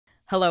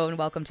Hello and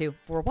welcome to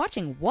We're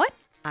Watching What?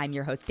 I'm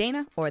your host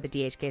Dana, or the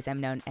DHK as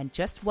I'm known, and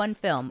just one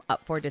film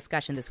up for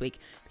discussion this week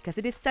because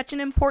it is such an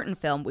important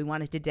film we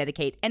wanted to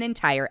dedicate an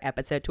entire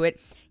episode to it.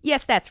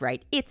 Yes, that's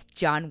right, it's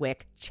John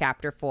Wick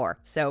Chapter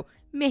 4. So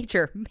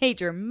major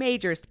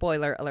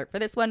spoiler alert for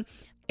this one.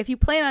 If you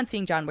plan on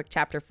seeing John Wick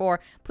Chapter 4,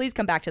 please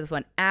come back to this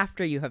one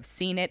after you have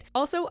seen it.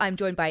 Also, I'm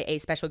joined by a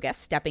special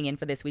guest stepping in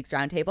for this week's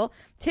Roundtable.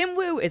 Tim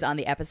Wu is on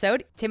the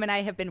episode. Tim and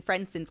I have been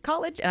friends since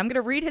college, and I'm going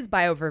to read his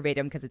bio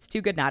verbatim because it's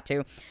too good not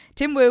to.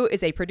 Tim Wu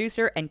is a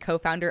producer and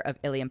co-founder of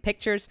Ilium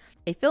Pictures,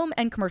 a film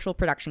and commercial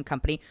production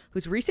company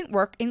whose recent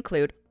work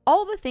include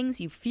all the things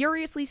you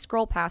furiously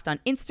scroll past on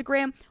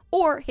Instagram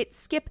or hit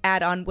skip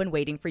ad on when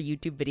waiting for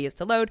YouTube videos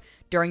to load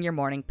during your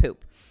morning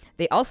poop.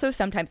 They also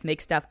sometimes make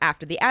stuff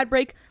after the ad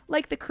break,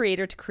 like the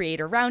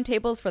creator-to-creator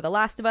roundtables for The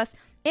Last of Us,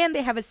 and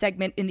they have a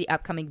segment in the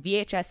upcoming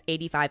VHS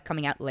 85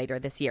 coming out later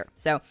this year.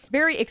 So,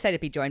 very excited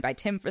to be joined by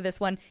Tim for this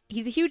one.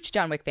 He's a huge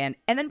John Wick fan,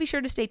 and then be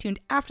sure to stay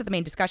tuned after the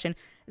main discussion.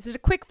 This is a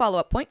quick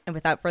follow-up point, and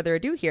without further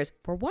ado, here's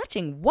We're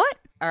Watching What?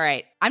 All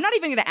right, I'm not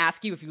even going to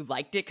ask you if you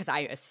liked it, because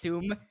I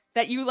assume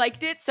that you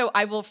liked it, so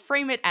I will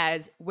frame it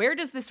as, where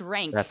does this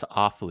rank? That's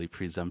awfully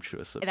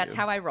presumptuous of That's you.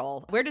 how I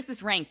roll. Where does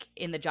this rank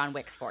in the John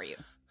Wicks for you?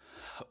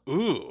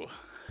 Ooh,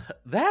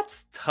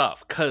 that's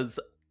tough, because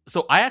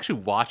so I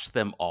actually watched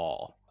them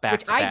all back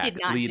Which to back I did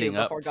not leading do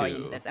before up going to,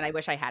 into this, and I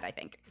wish I had, I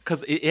think.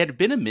 because it had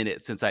been a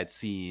minute since I'd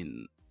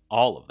seen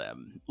all of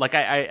them. Like,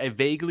 I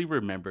vaguely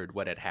remembered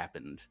what had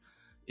happened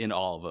in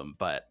all of them,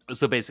 but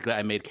so basically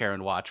I made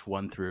Karen watch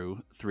 1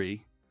 through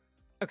 3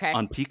 Okay.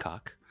 on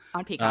Peacock.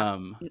 On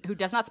Peacock, who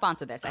does not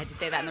sponsor this. I had to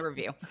say that in the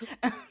review.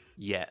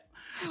 Yeah.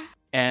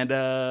 And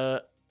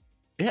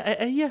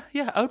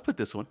yeah, I would put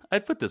this one.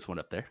 I'd put this one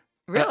up there.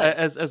 Really?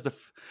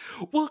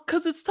 Well,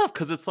 because it's tough,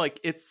 because it's like,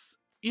 it's,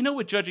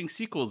 with judging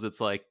sequels, it's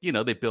like,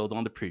 they build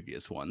on the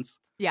previous ones.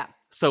 Yeah.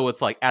 So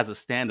it's like, as a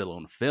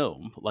standalone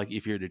film, like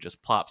if you were to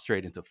just plop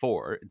straight into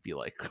 4, it'd be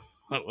like,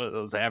 what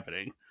was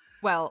happening?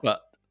 Well,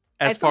 But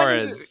as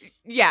someone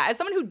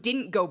who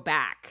didn't go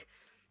back,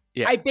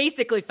 yeah. I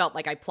basically felt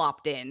like I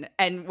plopped in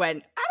and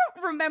went, I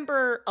don't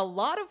remember a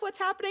lot of what's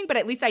happening, but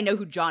at least I know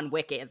who John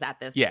Wick is at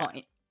this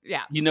point.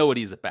 Yeah. You know what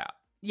he's about.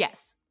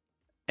 Yes.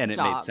 And it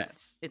dogs. made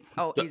sense.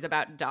 He's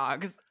about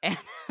dogs. And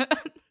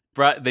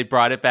They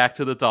brought it back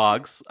to the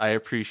dogs. I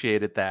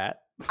appreciated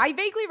that. I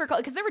vaguely recall,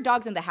 because there were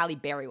dogs in the Halle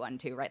Berry one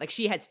too, right? Like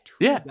she has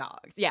 2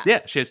 dogs. Yeah. Yeah,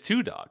 she has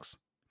 2 dogs.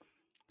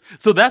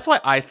 So that's why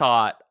I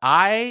thought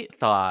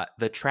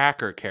the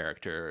tracker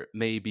character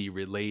may be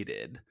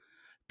related,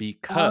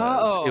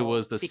 because it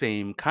was the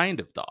same kind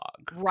of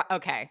dog. Right,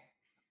 okay.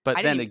 But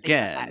I then didn't even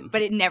think of again, that,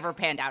 but it never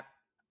panned out.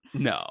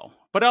 No.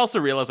 But I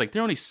also realized, like,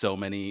 there are only so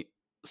many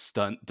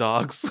stunt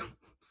dogs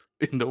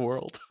in the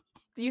world.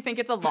 Do you think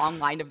it's a long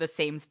line of the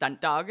same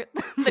stunt dog?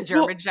 The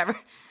German Shepherd?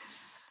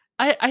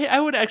 I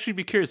would actually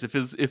be curious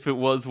if it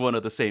was one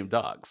of the same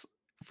dogs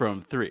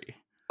from 3.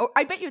 Oh,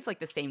 I bet you it's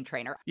like the same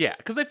trainer. Yeah,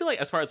 because I feel like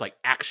as far as like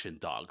action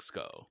dogs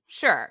go,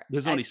 sure,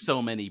 there's only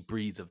so many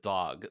breeds of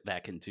dog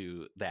that can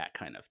do that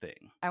kind of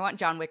thing. I want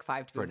John Wick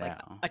 5 to be like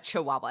a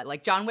Chihuahua,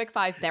 like John Wick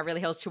 5 Beverly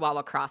Hills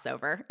Chihuahua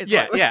crossover.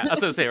 Yeah, that's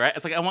what I'm saying, right?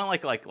 It's like I want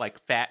like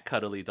fat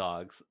cuddly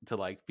dogs to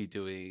like be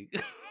doing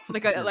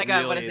like a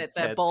really what is it?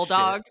 The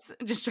bulldogs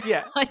shit. just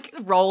like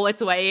roll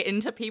its way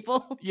into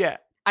people. Yeah.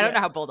 I don't know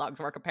how bulldogs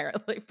work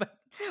apparently, but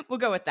we'll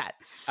go with that.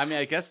 I mean,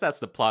 I guess that's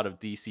the plot of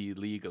DC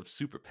League of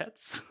Super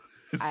Pets.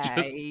 It's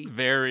just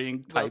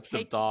varying types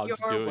of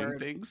dogs doing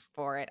things.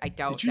 For it, I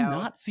don't know. Did you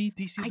not see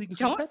DC League of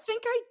Super Pets? I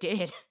don't think I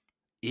did.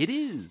 It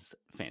is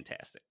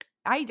fantastic.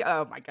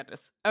 Oh my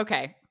goodness.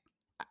 Okay.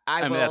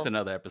 I mean, that's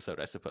another episode,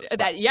 I suppose.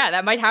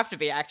 That might have to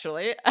be,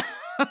 actually.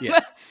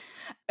 Yeah.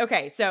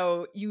 Okay,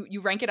 so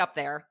you rank it up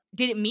there.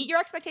 Did it meet your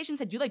expectations?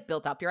 Had you like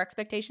built up your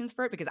expectations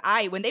for it? Because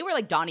when they were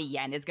like Donnie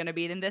Yen is going to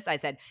be in this, I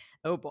said,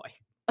 oh boy.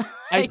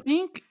 I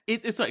think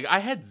it's like I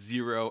had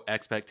 0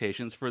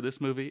 expectations for this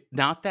movie.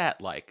 Not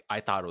that like I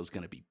thought it was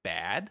going to be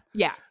bad.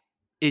 Yeah.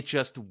 It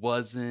just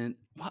wasn't.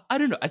 I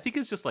don't know. I think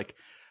it's just like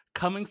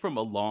coming from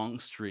a long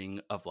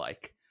string of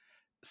like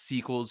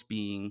sequels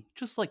being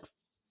just like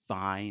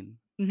fine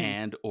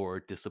and or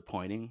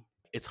disappointing.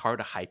 It's hard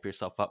to hype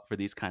yourself up for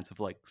these kinds of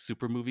like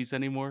super movies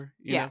anymore.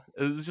 You know?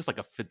 It's just like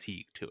a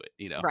fatigue to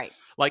it, Right.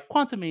 Like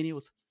Quantumania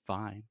was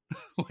fine.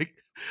 Like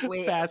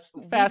Fast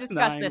we discussed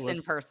 9 this was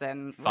in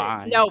person.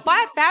 fine. No,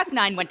 Fast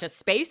 9 went to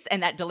space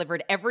and that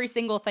delivered every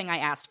single thing I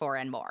asked for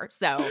and more.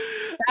 So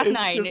Fast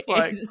 9 just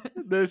like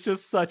there's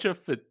just such a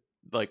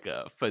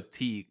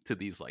fatigue to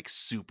these like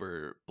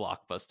super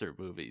blockbuster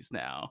movies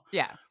now.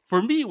 Yeah.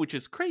 For me, which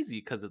is crazy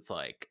because it's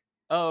like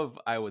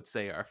I would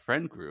say our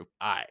friend group,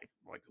 I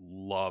like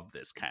love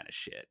this kind of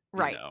shit.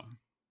 Right.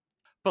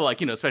 But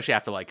like, especially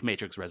after like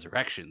Matrix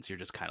Resurrections, you're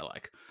just kind of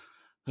like,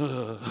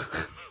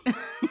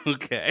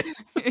 okay.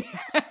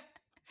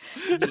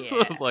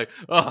 So it's like,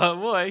 oh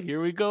boy, here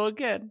we go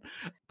again.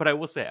 But I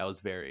will say I was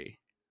very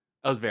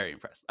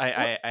impressed.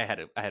 I had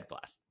a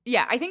blast.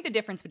 Yeah, I think the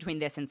difference between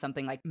this and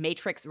something like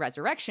Matrix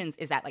Resurrections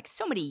is that like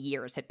so many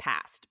years had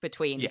passed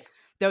between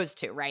those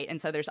two, right?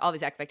 And so there's all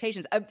these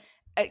expectations.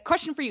 A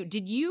question for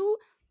you.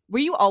 Were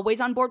you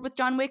always on board with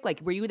John Wick? Like,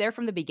 were you there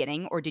from the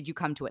beginning, or did you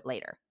come to it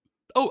later?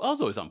 Oh, I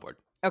was always on board.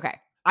 Okay.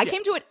 I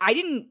came to it. I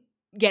didn't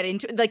get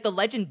into it. Like, the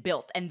legend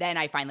built, and then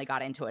I finally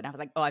got into it. And I was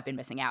like, oh, I've been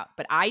missing out.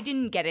 But I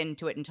didn't get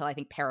into it until I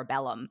think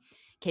Parabellum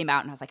came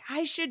out. And I was like,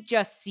 I should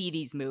just see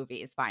these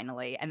movies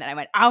finally. And then I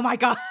went, oh my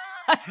God.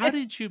 How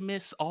did you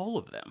miss all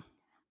of them?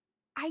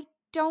 I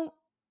don't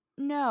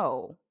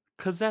know.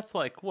 Because that's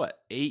like, what,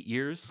 8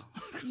 years?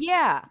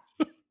 Yeah.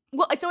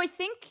 Well, so I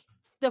think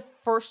the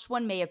first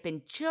one may have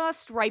been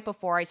just right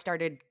before I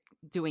started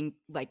doing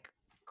like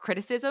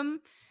criticism.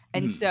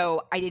 And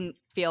so I didn't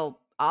feel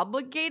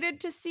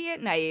obligated to see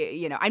it. And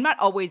I'm not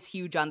always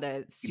huge on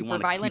the super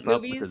violent keep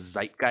movies. Up with the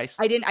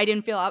zeitgeist. I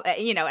didn't feel,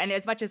 and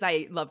as much as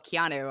I love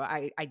Keanu,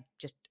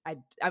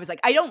 I was like,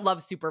 I don't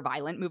love super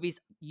violent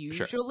movies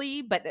usually,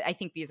 sure. But I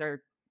think these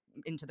are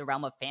into the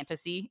realm of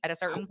fantasy at a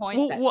certain point.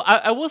 Well,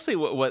 I will say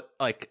what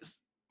like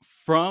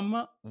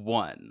from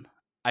one,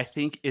 I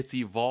think it's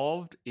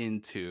evolved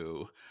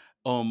into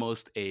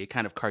almost a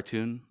kind of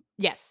cartoon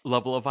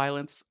level of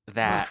violence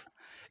that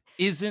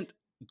isn't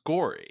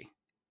gory,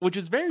 which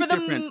is very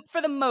different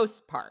for the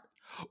most part.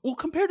 Well,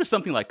 compared to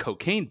something like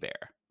Cocaine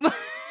Bear,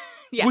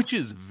 which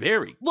is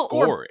very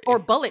gory, or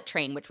Bullet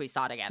Train, which we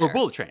saw together, or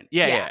Bullet Train,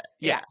 yeah.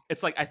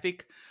 It's like I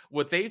think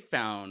what they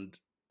found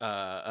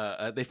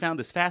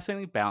this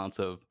fascinating balance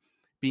of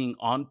being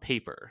on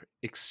paper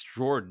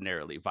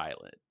extraordinarily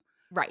violent,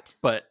 right,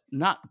 but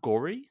not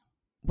gory.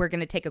 We're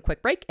gonna take a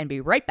quick break and be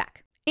right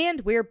back.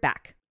 And we're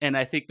back. And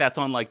I think that's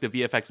on like the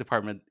VFX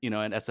department,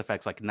 and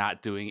SFX like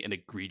not doing an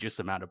egregious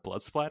amount of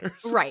blood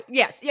splatters. Right.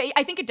 Yes. Yeah.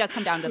 I think it does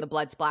come down to the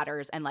blood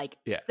splatters and like,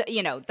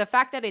 the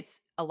fact that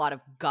it's a lot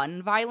of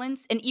gun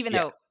violence. And even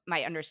though I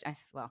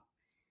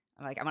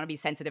want to be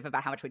sensitive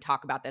about how much we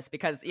talk about this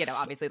because,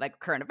 obviously like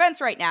current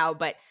events right now,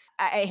 but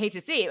I hate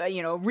to see,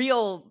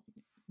 real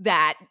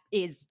that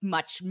is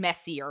much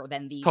messier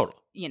than these,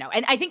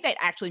 and I think that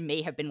actually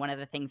may have been one of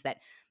the things that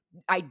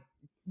I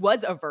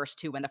was averse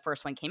to when the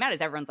first one came out is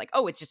everyone's like,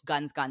 oh, it's just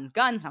guns. And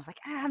I was like,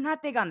 I'm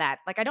not big on that.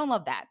 Like, I don't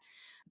love that.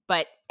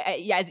 But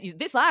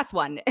this last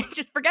one,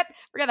 just forget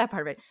that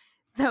part of it.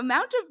 The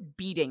amount of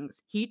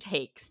beatings he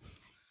takes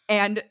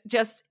and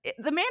just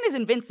the man is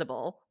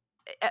invincible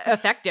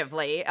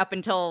effectively up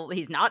until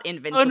he's not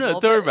invincible. Oh, no,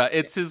 don't worry about it.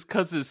 It's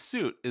because his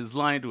suit is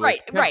lined with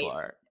Kevlar.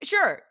 Right.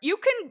 Sure, you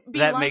can be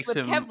that lined makes with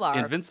him Kevlar,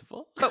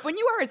 invincible. But when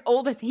you are as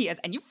old as he is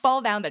and you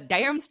fall down the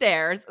damn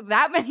stairs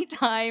that many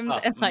times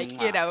and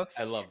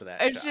I loved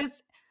that. It's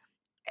just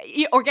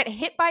or get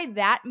hit by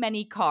that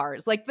many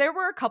cars. Like there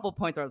were a couple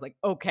points where I was like,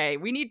 okay,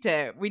 we need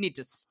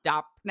to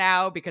stop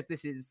now because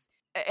this is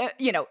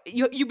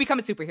you become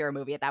a superhero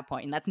movie at that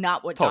point, and that's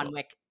not what John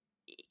Wick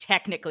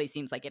technically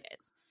seems like it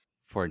is.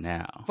 For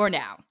now.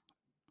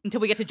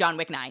 Until we get to John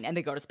Wick 9 and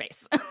they go to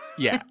space.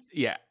 Yeah.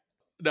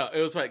 No,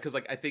 it was right because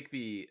like I think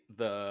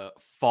the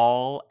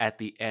fall at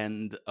the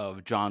end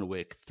of John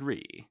Wick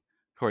 3,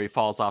 where he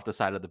falls off the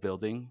side of the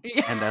building,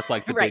 and that's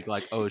like the big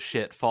like oh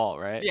shit fall,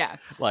 right? Yeah,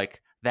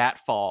 like that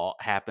fall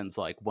happens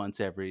like once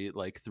every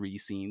like 3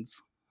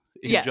 scenes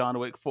in John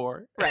Wick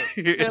 4. Right?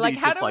 They're like,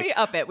 how do we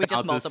up it? We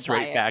just multiply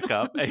straight it back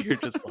up, and you're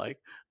just like,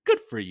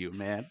 good for you,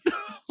 man.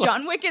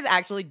 John Wick is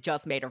actually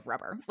just made of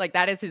rubber. Like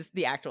that is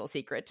the actual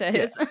secret to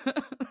his.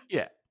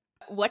 Yeah.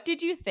 What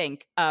did you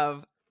think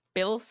of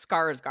Bill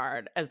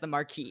Skarsgård as the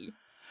Marquis?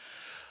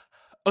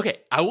 Okay,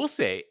 I will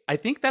say, I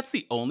think that's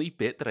the only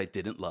bit that I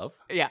didn't love.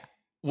 Yeah.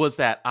 Was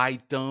that I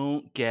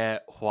don't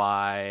get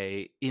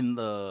why in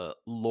the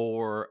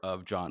lore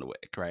of John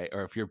Wick, right?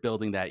 Or if you're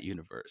building that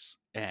universe.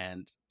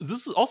 And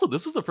this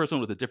was the first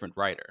one with a different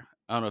writer.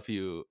 I don't know if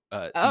you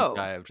deep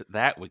dived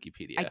that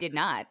Wikipedia. I did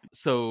not.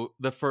 So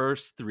the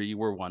first 3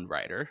 were one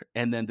writer.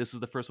 And then this is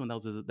the first one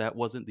that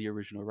wasn't the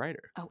original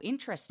writer. Oh,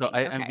 interesting. So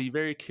I'd be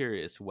very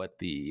curious what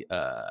the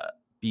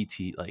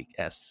BT like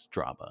S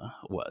drama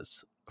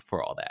was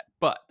for all that.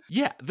 But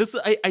yeah, this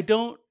I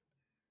don't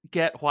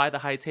get why the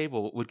High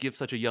Table would give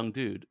such a young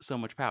dude so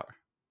much power.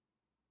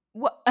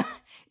 Well,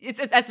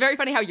 that's very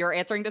funny how you're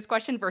answering this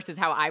question versus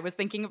how I was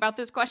thinking about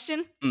this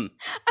question. I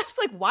was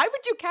like, why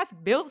would you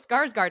cast Bill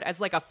Skarsgård as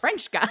like a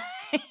French guy?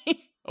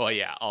 Oh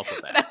yeah, also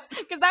that.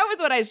 Because that was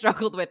what I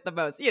struggled with the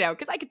most,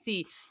 because I could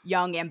see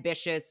young,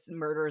 ambitious,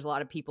 murders a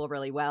lot of people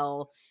really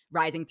well,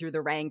 rising through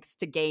the ranks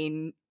to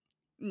gain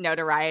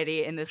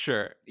notoriety in this,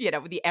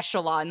 the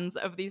echelons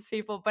of these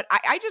people. But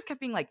I just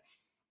kept being like,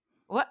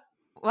 what?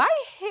 Why?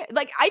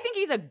 Like, I think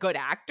he's a good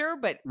actor,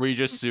 but were you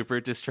just super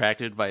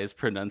distracted by his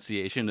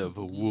pronunciation of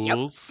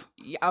 "wools"?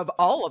 Yep. Of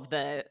all of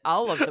the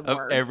words,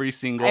 of every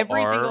single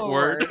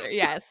word.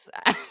 Yes,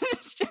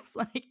 it's just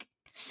like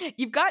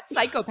you've got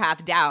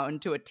psychopath down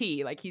to a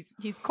T. Like he's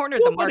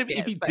cornered the market.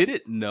 If you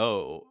didn't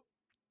know,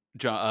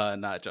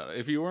 not John,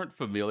 if you weren't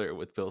familiar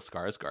with Bill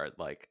Skarsgård,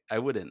 like I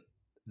wouldn't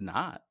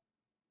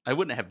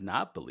have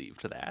not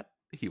believed that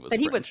he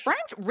was French.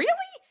 Really?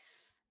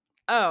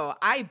 Oh,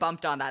 I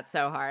bumped on that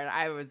so hard.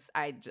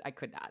 I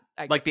could not.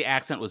 Like the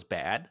accent was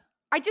bad?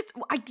 I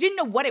didn't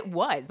know what it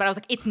was, but I was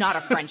like, it's not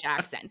a French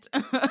accent. I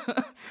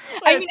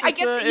mean, It's I just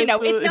guess,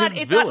 his it's not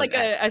villain like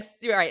accent.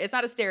 right. It's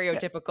not a Yeah.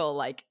 stereotypical,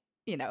 like,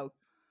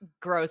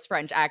 gross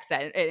French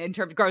accent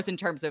gross in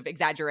terms of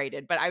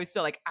exaggerated, but I was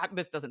still like,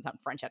 this doesn't sound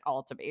French at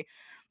all to me.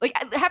 Like,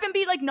 have him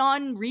be like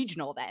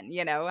non-regional then, have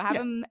Yeah.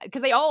 him,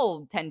 because they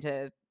all tend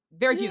to,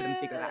 very few of them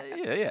speak with an Yeah,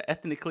 accent. yeah, yeah.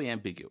 Ethnically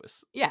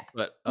ambiguous, Yeah.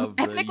 but of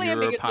the Ethnically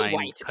ambiguously European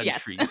white.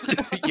 Yes.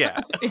 countries. Yeah,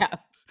 Yeah.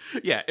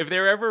 yeah. If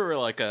there ever were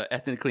like a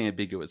ethnically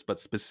ambiguous, but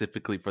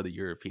specifically for the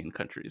European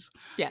countries,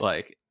 Yes.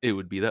 like it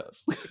would be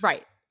those.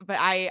 Right. But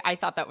I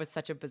thought that was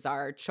such a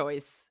bizarre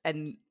choice,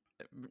 and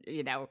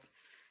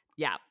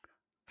yeah.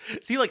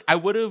 See, like I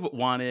would have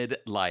wanted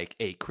like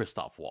a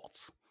Christoph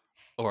Waltz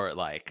or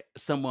like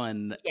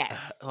someone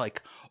Yes.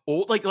 like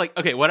old, like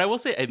okay. What I will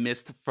say I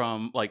missed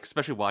from like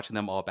especially watching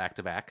them all back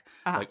to back,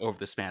 Uh-huh. like over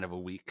the span of a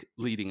week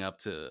leading up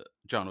to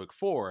John Wick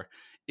 4,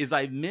 is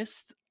I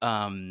missed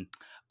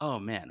oh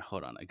man,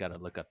 hold on, I gotta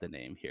look up the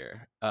name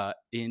here.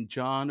 In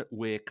John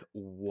Wick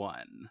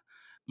 1,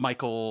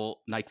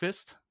 Michael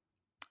Nyqvist.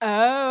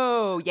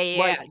 Oh, yeah, yeah,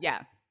 Like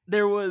yeah.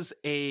 there was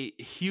a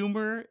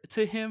humor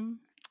to him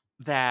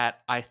that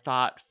I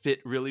thought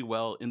fit really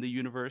well in the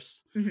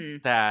universe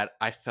Mhm. that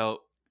I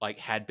felt like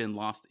had been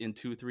lost in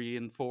 2, 3,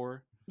 and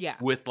 4 Yeah.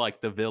 with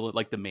like the villain,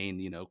 like the main,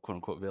 quote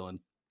unquote villain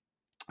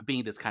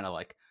being this kind of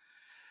like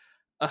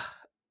uh,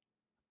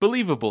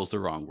 believable is the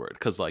wrong word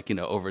because like,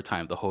 over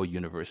time the whole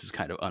universe is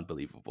kind of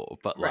unbelievable.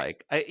 But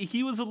Right. like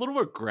he was a little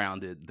more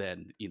grounded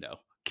than,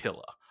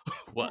 Killa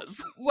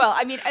was. Well,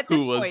 I mean, at this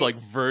Who was point, like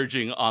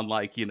verging on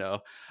like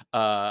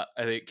I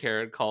think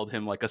Karen called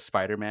him like a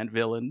Spider-Man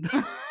villain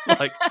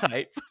like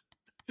type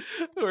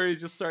where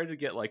he's just starting to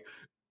get like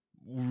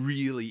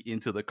really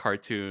into the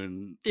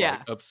cartoon like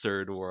yeah.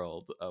 absurd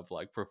world of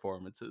like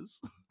performances.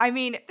 I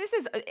mean,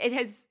 it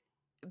has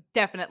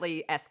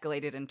definitely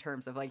escalated in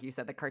terms of, like you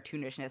said, the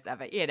cartoonishness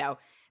of it,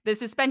 the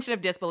suspension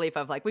of disbelief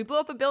of like, we blew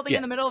up a building in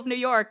Yeah, the middle of New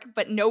York,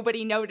 but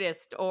nobody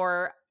noticed,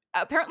 or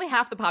apparently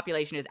half the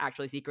population is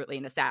actually secretly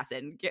an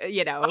assassin,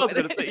 I was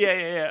gonna say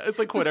yeah, it's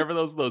like whenever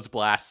those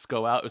blasts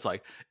go out, it's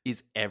like,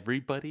 is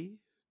everybody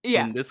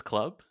Yeah. in this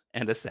club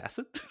an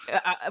assassin?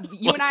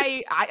 You and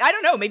Like, I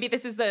don't know. Maybe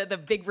this is the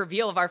big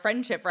reveal of our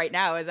friendship right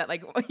now. Is that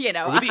like are we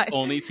the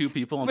only two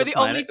people on we're the the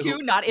only planet who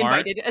two not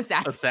aren't invited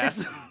assassins.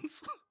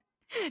 assassins?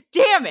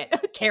 Damn it,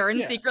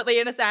 Karen's Yeah, secretly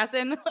an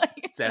assassin,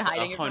 like and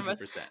hiding it from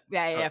us. 100%.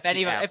 Yeah, yeah. If She if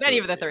any of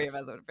the absolutely three of is.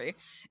 us would be,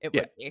 it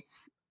Yeah, would be.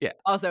 yeah.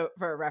 Also,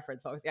 for a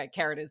reference, folks, yeah,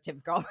 Karen is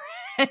Tim's girlfriend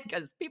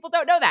because people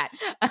don't know that,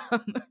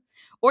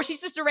 or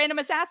she's just a random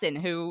assassin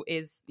who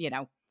is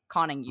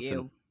conning Listen,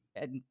 you,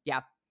 and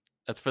yeah,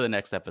 that's for the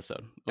next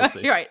episode. We'll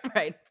see. right,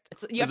 right.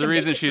 You There's have to a make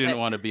reason it she so didn't that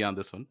want to be on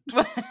this one.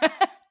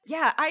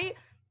 yeah, I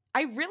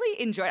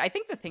really enjoyed. I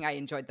think the thing I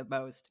enjoyed the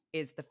most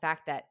is the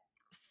fact that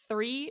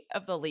 3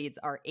 of the leads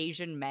are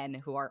Asian men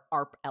who are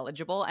ARP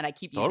eligible, and I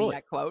keep using Totally.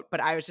 that quote, but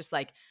I was just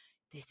like,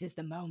 this is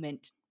the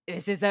moment.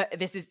 This is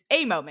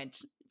a moment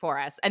for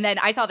us. And then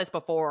I saw this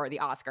before the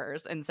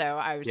Oscars, and so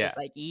I was Yeah. just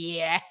like,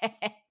 yes.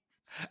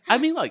 I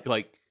mean, like,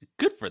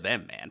 good for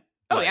them, man.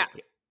 Oh yeah.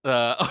 Like,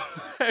 I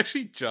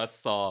actually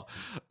just saw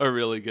a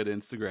really good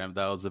Instagram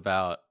that was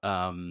about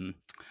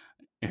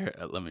here,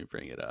 let me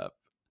bring it up.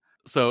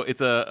 So it's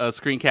a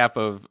screen cap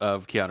of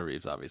Keanu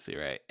Reeves, obviously,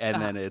 right? And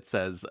Uh-huh. then it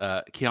says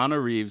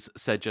Keanu Reeves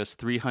said just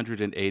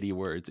 380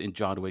 words in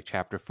John Wick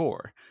Chapter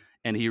 4,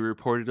 and he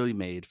reportedly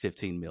made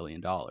 $15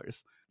 million.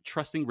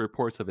 Trusting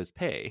reports of his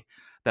pay,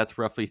 that's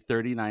roughly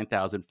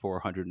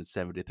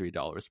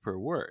 $39,473 per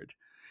word.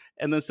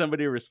 And then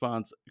somebody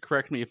responds,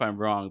 correct me if I'm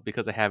wrong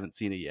because I haven't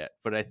seen it yet,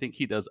 but I think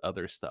he does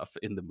other stuff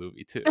in the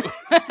movie too.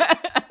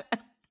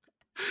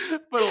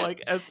 But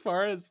like as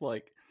far as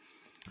like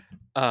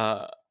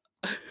uh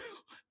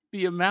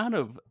the amount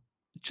of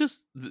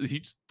he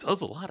just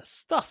does a lot of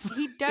stuff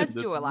He in does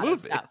this do a lot of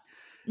movie. stuff.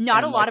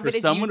 Not a And like lot of for it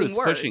is someone using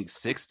who's pushing words.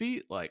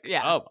 60, like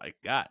Yeah. oh my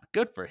god,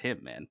 good for him,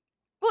 man.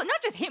 Well,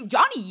 not just him.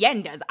 Johnny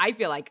Yen does. I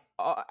feel like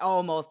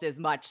almost as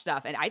much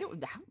stuff, and I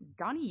don't.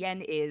 Johnny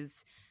Yen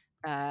is.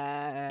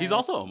 He's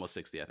also almost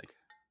 60, I think.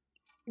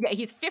 Yeah,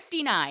 he's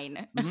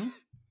 59. Mm-hmm.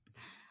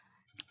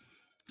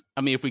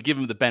 I mean, if we give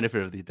him the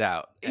benefit of the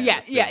doubt, and Yeah,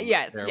 assume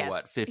they're yes.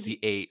 what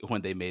 58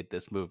 when they made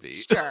this movie.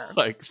 Sure,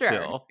 Like sure.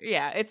 still,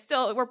 Yeah, it's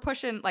still we're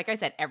pushing. Like I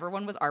said,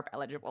 everyone was ARP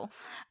eligible.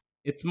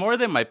 it's more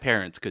than my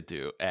parents could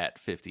do at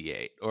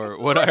 58, or It's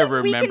what more I than we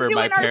can remember do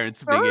my in our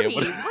parents being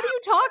able 30s. to. What are you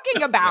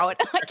talking about?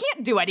 I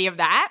can't do any of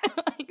that.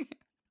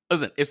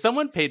 Listen, if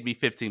someone paid me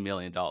 $15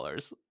 million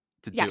to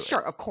Yeah, do sure,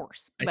 it, of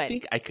course, I but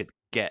think I could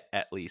get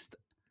at least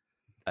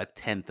a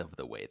tenth of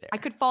the way there. I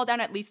could fall down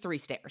at least 3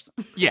 stairs.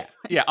 Yeah,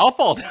 I'll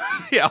fall down.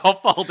 Yeah, I'll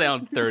fall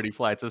down 30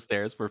 flights of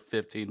stairs for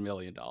 $15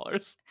 million.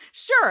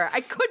 Sure,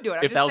 I could do it.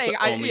 I'm If just that was saying,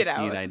 the only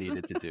scene I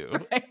needed to do.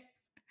 Right?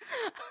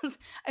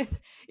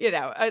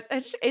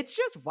 It's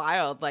just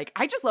wild. Like,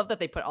 I just love that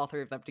they put all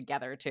 3 of them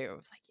together too.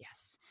 It's like,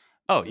 yes.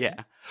 Oh yeah.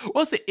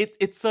 Well, see,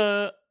 it's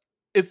a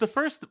It's the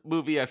first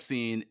movie I've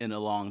seen in a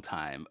long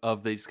time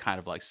of these kind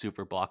of like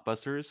super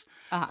blockbusters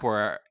Uh-huh.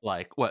 where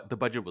like what the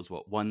budget was,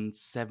 what,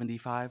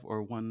 175 or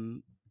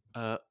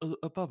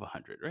above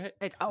 100, right?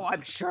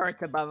 I'm sure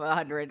it's above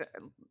 100.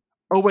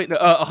 Oh wait, no,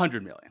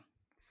 100 million.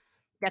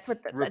 That's what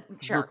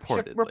sure,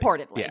 Reportedly.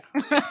 reportedly.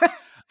 Yeah.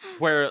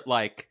 Where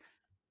like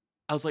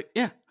I was like,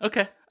 yeah,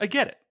 okay, I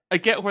get it. I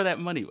get where that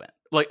money went.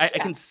 Like I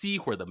Yeah. can see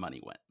where the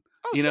money went.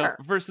 Oh, You know, sure.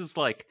 versus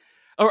like,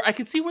 or I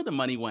could see where the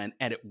money went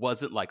and it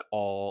wasn't like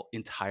all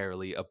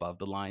entirely above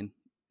the line,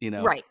 you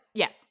know, Right.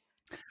 Yes.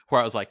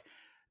 where I was like,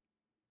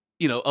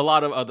 a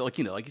lot of other, like,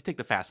 like you take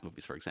the Fast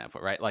movies, for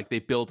example, right? Like they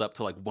build up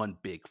to like one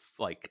big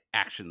like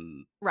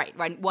action, Right.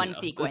 One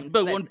sequence.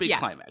 but one big Yeah.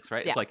 climax,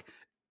 right? Yeah. It's like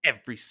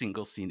every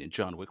single scene in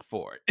John Wick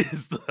 4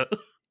 is the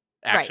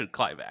Right. action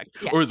climax,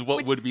 Yes. or is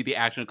what would be the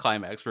action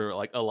climax for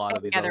like a lot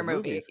of these Other other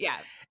movie. movies. Yeah.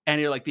 And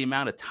you're like, the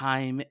amount of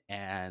time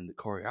and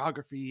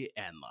choreography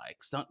and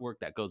like stunt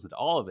work that goes into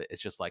all of it,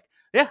 it's just like,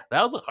 yeah,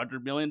 that was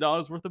 $100 million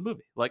worth of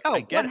movie. Like, Oh,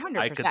 I get 100%.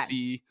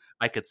 it.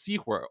 I could see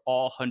where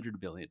all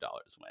 $100 million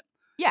went.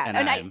 Yeah.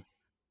 And I'm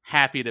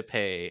happy to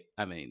pay.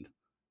 I mean,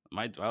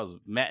 I was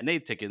matinee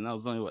ticket and that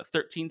was only what,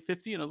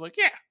 $13.50, and I was like,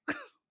 yeah.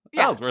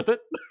 That was worth it.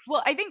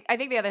 Well, I think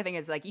the other thing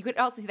is like you could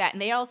also see that,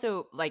 and they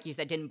also, like you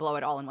said, didn't blow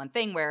it all in one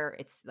thing where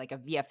it's like a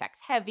VFX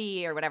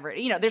heavy or whatever.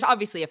 There's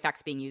obviously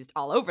effects being used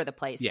all over the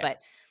place, Yeah.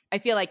 but I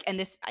feel like, and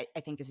this, I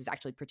think this is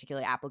actually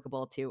particularly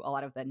applicable to a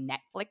lot of the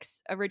Netflix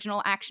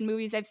original action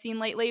movies I've seen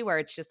lately, where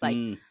it's just like,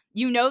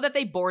 that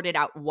they boarded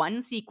out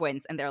one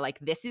sequence and they're like,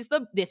 this is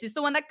the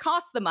one that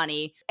costs the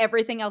money.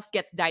 Everything else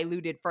gets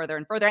diluted further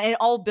and further, and it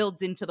all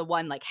builds into the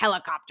one like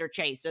helicopter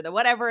chase or the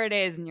whatever it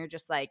is, and you're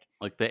just like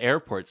the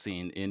airport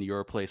scene in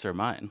Your Place or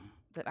Mine.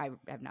 That I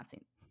have not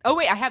seen. Oh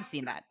wait, I have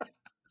seen that.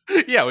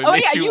 Yeah,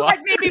 you guys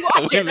made me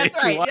watch it.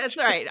 That's right. Watch That's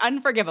right.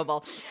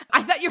 Unforgivable.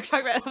 I thought you were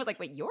talking about. I was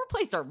like, wait, Your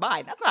Place or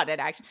Mine? That's not it.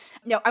 Actually,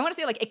 no. I want to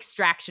say like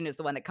Extraction is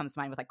the one that comes to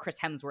mind with like Chris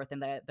Hemsworth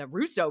and the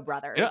Russo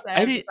brothers. Yeah,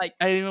 I didn't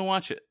even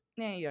watch it.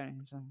 Yeah, you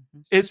don't.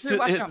 It's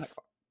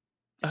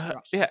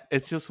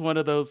it's just one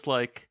of those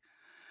like,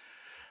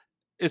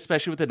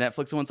 especially with the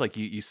Netflix ones, like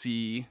you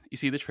see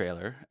the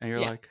trailer and you're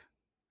like,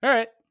 all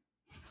right.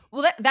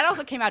 Well, that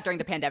also came out during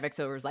the pandemic,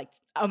 so it was like,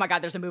 oh my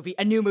god, there's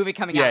a new movie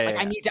coming out. Like,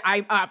 I need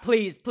to,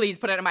 please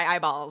put it in my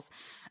eyeballs.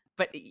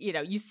 But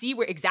you see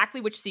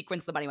exactly which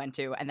sequence the money went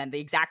to, and then the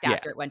exact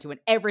actor it went to, and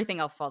everything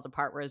else falls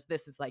apart. Whereas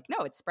this is like, no,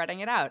 it's spreading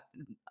it out.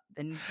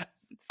 And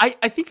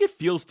I think it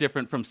feels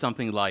different from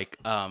something like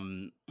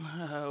what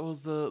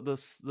was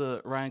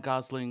the Ryan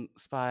Gosling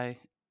spy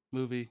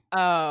movie?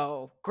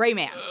 Oh, Gray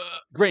Man.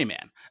 Gray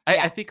Man.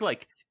 I think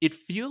like it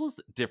feels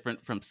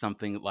different from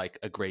something like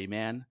a Gray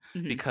Man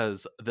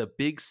because the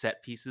big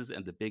set pieces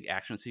and the big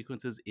action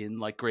sequences in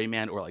like Gray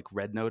Man or like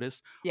Red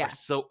Notice are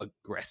so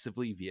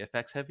aggressively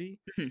VFX heavy.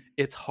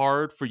 It's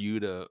hard for you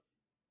to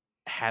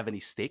have any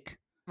stake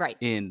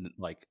in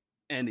like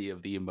any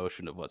of the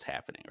emotion of what's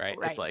happening, right?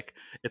 It's like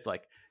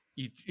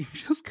you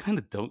just kind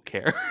of don't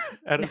care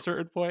at a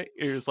certain point.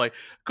 You're just like,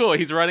 cool,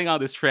 he's running on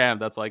this tram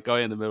that's like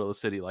going in the middle of the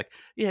city. Like,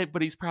 yeah,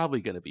 but he's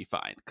probably going to be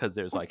fine because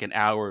there's like an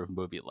hour of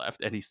movie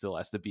left and he still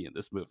has to be in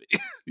this movie.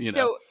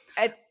 So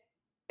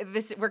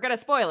we're going to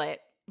spoil it.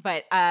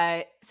 But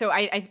so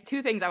I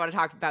two things I want to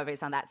talk about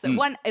based on that. So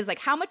one is like,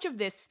 how much of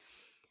this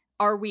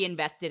are we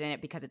invested in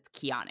it because it's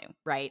Keanu,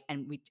 right?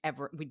 And we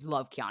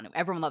love Keanu.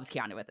 Everyone loves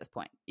Keanu at this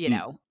point, you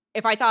know.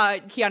 If I saw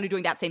Keanu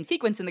doing that same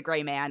sequence in The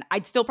Gray Man,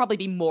 I'd still probably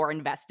be more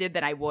invested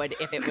than I would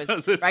if it was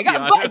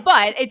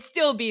but it'd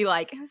still be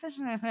like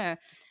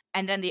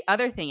and then the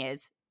other thing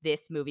is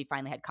this movie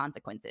finally had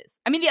consequences.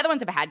 I mean, the other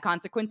ones have had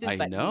consequences,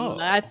 but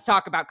let's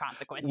talk about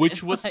consequences.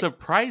 Which was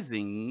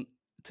surprising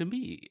to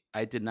me.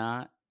 I did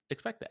not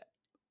expect that.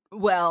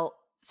 Well,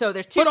 so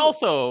there's two. But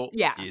also,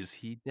 is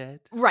he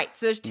dead? Right.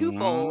 So there's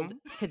twofold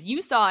because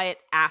you saw it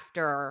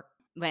after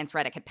Lance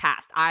Reddick had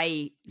passed.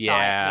 I saw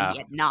it when he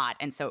had not,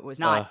 and so it was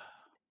not.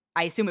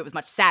 I assume it was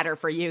much sadder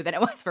for you than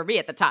it was for me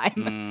at the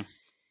time.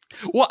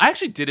 Well, I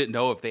actually didn't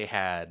know if they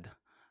had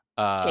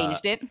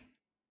changed it.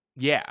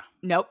 Yeah.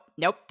 Nope.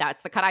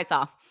 That's the cut I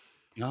saw.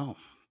 Oh,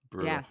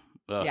 brutal. Yeah.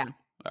 Ugh. Yeah.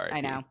 All right.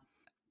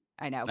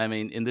 I know. I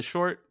mean, in the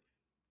short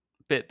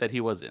bit that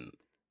he was in,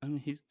 I mean,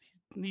 he's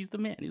the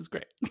man. He was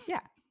great.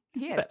 Yeah,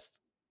 he's the is. best.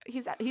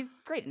 He's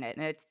great in it,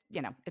 and it's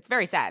it's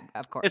very sad,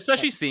 of course,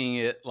 especially seeing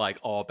it like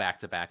all back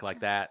to back like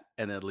that,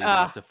 and then leading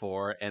up to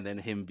 4, and then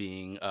him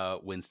being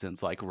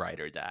Winston's like ride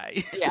or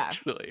die.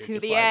 To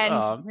the end.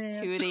 Oh,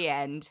 to the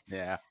end.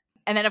 Yeah,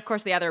 and then of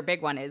course the other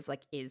big one is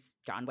like, is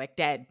John Wick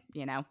dead?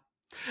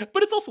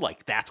 But it's also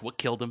like that's what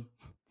killed him.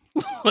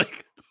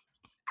 Like,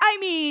 I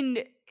mean,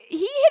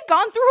 he had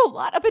gone through a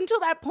lot up until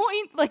that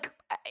point. Like,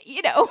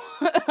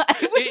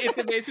 it's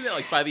amazing that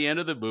like by the end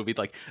of the movie,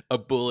 like a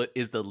bullet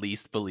is the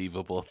least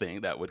believable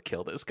thing that would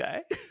kill this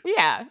guy.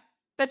 Yeah,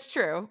 that's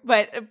true.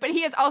 But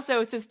he has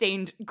also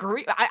sustained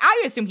grief.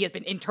 I assume he has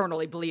been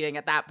internally bleeding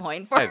at that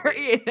point.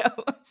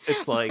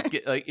 It's like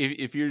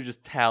if you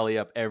just tally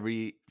up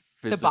every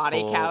the body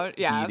physical count,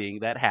 yeah. beating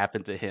that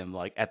happened to him,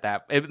 like at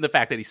that, and the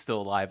fact that he's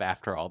still alive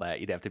after all that,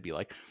 you'd have to be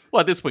like, well,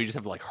 at this point, you just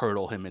have to like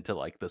hurtle him into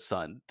like the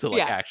sun to like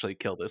Yeah. actually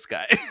kill this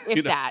guy.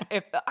 If that,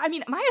 I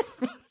mean,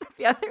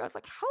 the other thing, I was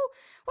like,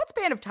 what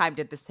span of time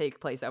did this take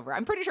place over?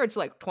 I'm pretty sure it's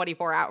like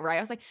 24 hours, right? I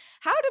was like,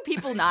 how do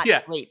people not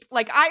Yeah. sleep?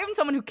 Like, I am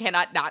someone who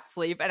cannot not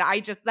sleep. And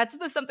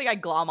that's something I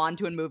glom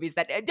onto in movies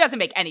that it doesn't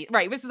make any,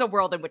 right? This is a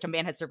world in which a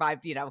man has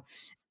survived,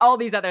 all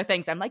these other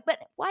things. I'm like, but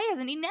why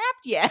hasn't he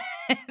napped yet?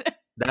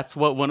 That's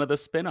what one of the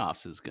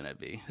spin-offs is going to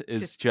be,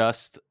 is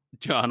just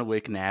John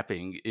Wick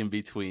napping in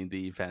between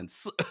the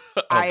events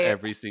of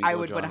every single I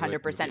would John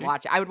 100% Wick movie.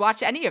 watch. I would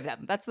watch any of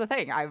them. That's the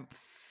thing.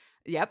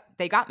 Yep,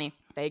 they got me.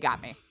 They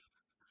got me.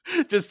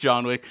 Just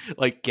John Wick,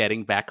 like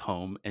getting back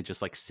home and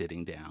just like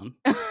sitting down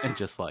and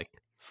just like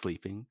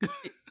sleeping.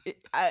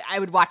 I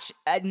would watch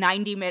a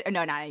 90-minute,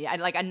 no, not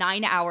like a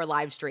 9-hour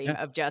live stream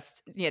of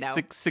just,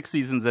 six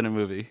seasons in a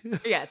movie.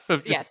 Yes,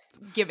 yes,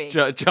 give me.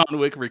 John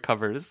Wick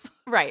recovers.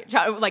 Right,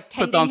 like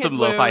puts on some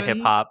lo-fi hip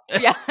hop.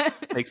 Yeah,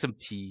 makes some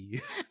tea.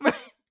 Right.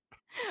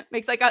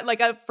 Makes like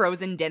a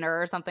frozen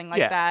dinner or something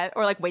like that,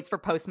 or like waits for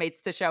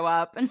Postmates to show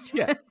up and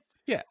just,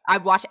 yeah.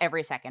 I'd watch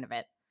every second of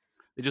it.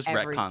 They just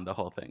retcon the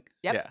whole thing.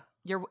 Yep.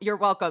 Yeah. You're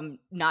welcome,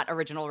 not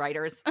original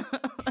writers.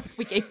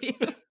 We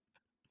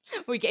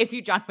gave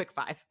you John Wick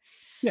 5.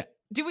 Yeah.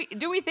 Do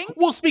we think?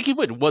 Well, speaking of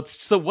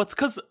which, what's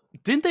because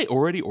didn't they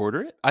already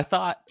order it? I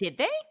thought. Did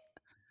they?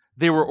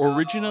 They were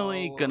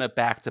originally gonna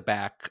back to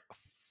back.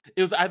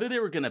 It was either they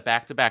were gonna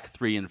back to back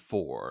 3 and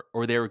 4,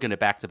 or they were gonna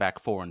back to back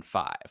 4 and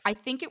 5. I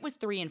think it was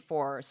 3 and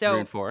 4. So 3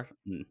 and 4.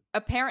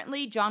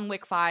 Apparently, John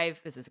Wick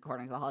 5. This is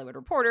according to the Hollywood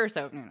Reporter.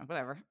 So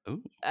whatever.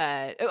 Ooh.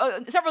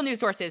 Several news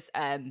sources,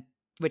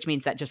 which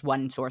means that just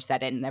one source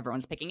said it and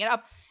everyone's picking it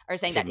up, are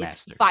saying that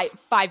it's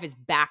 5 is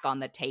back on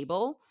the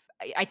table.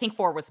 I think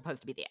 4 was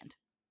supposed to be the end.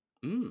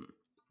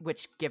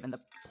 Which, given the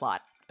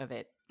plot of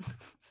it,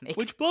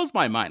 which blows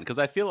my mind, because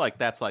I feel like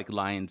that's like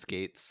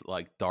Lionsgate's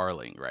like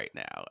darling right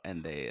now,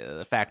 and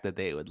the fact that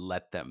they would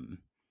let them.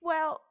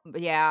 Well,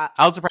 yeah,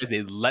 I was surprised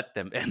they let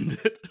them end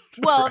it.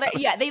 Well,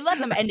 they let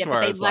them end it,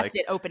 but they left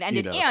it open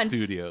ended. And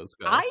studios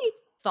go. I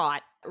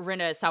thought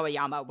Rina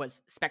Sawayama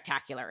was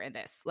spectacular in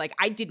this. Like,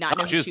 I did not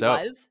know who she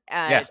dope. was.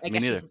 I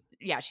guess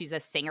she's a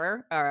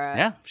singer.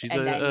 She's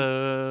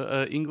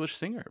a English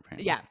singer,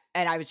 apparently. Yeah,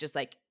 and I was just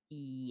like,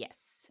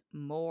 yes,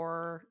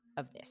 more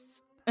of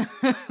this.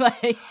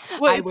 I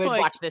would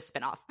watch this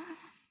spinoff.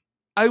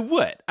 I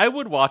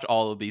would watch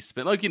all of these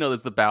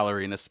there's the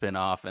ballerina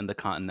spinoff and the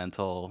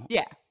Continental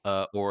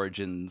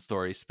origin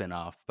story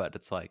spinoff, but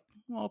it's like,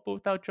 well, but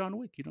without John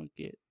Wick, you don't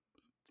get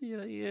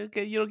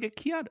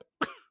Keanu.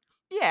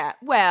 Yeah,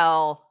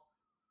 well,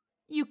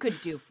 you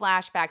could do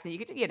flashbacks, and you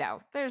could,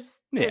 there's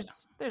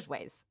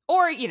ways,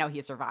 or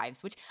he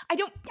survives, which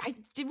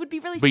it would be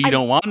really. But you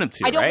don't want him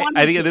to, right?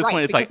 I think at this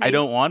point it's like I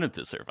don't want him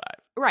to survive,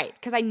 right?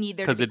 Because I need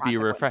there because it'd be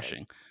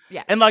refreshing,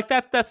 yeah. And like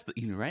that's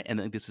right. And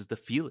then this is the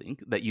feeling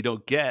that you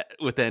don't get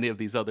with any of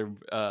these other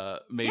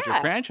major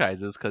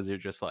franchises, because you're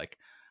just like,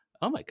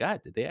 oh my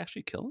god, did they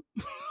actually kill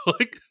him?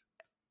 Like.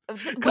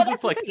 Because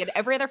it's like in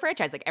every other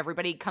franchise, like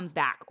everybody comes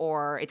back,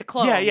 or it's a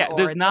clone. Yeah. Or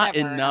there's not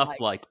whatever, enough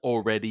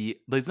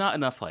there's not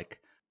enough like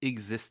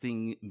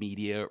existing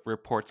media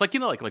reports, like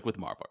like with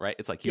Marvel, right?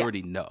 It's like you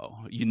already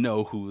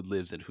know who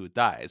lives and who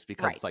dies,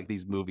 because it's like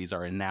these movies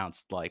are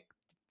announced like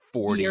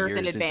 40 years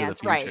in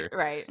advance, into the future,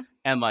 right?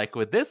 And like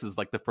with this is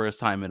like the first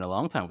time in a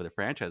long time with a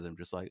franchise, I'm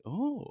just like,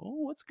 oh,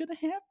 what's gonna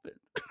happen?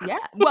 Yeah,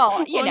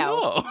 well,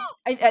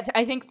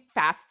 I think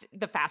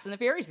the Fast and the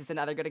Furious is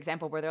another good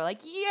example where they're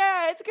like,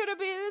 yeah, it's gonna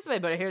be this way,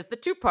 but here's the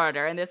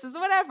 2-parter, and this is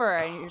whatever,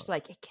 and you're just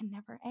like, it can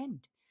never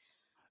end.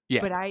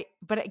 Yeah,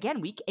 but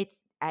again, it's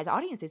as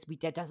audiences,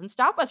 that doesn't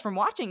stop us from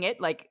watching it.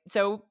 Like,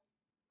 so,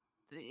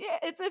 yeah,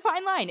 it's a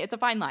fine line. It's a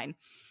fine line.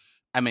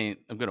 I mean,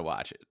 I'm gonna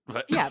watch it,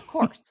 but yeah, of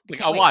course.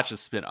 I'll watch the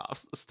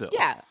spin-offs still.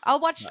 Yeah, I'll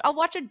watch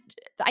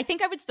I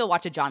think I would still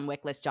watch a John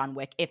Wick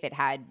if it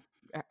had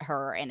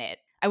her in it.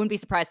 I wouldn't be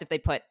surprised if they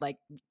put like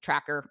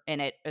Tracker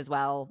in it as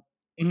well.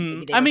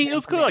 Mm-hmm. I mean, it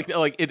was cool.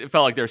 Like it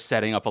felt like they're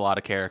setting up a lot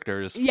of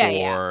characters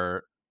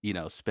for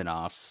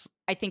spin-offs.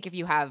 I think if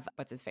you have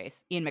what's his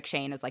face, Ian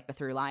McShane is like the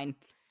through line.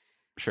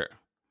 Sure.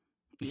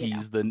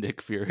 He's the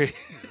Nick Fury.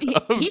 He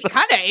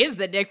kind of is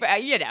the Nick,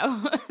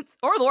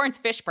 or Lawrence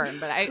Fishburne,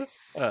 but I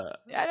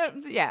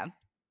don't. Yeah.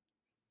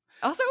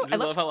 Also, I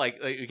love how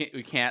like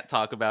we can't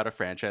talk about a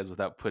franchise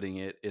without putting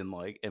it in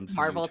like MCU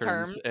Marvel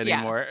terms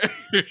anymore.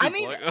 Yeah. I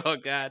mean, like, oh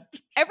god,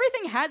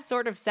 everything has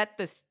sort of set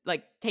this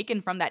like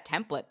taken from that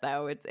template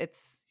though.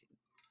 It's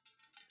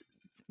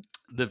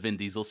the Vin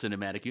Diesel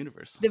cinematic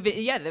universe. The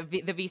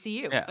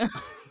VCU. Yeah.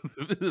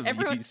 The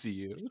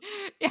VCU.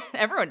 Yeah,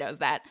 everyone knows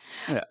that.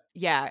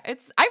 Yeah.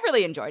 I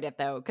really enjoyed it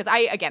though, because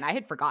I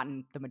had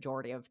forgotten the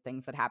majority of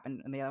things that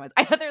happened in the other ones.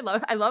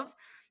 I love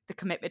the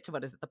commitment to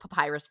the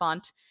papyrus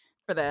font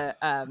for the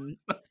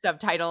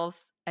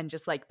subtitles, and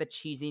just like the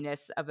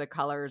cheesiness of the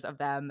colors of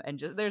them, and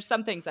just there's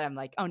some things that I'm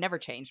like, oh, never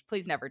change,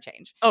 please never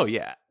change. Oh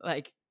yeah,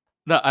 like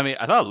no, I mean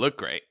I thought it looked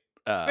great.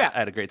 I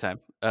had a great time.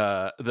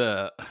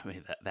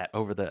 that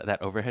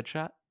overhead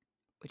shot.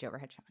 Which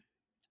overhead shot?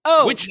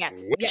 Oh, Which yes.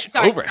 Yeah, which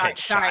sorry. overhead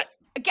shot?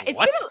 Again,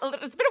 What?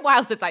 It's been a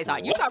while since I saw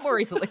it. You saw it What? more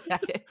recently than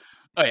I did.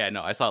 Oh yeah,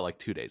 no, I saw it like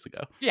 2 days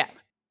ago. Yeah.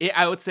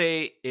 I would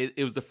say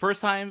it was the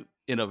first time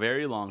in a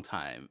very long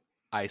time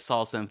I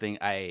saw something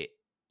I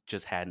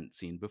just hadn't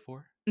seen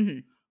before, hmm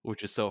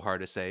which is so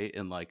hard to say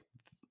in like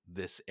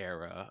this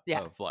era Yeah.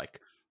 of like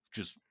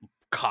just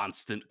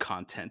constant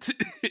content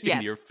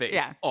in your Yes. face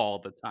Yeah. all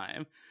the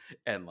time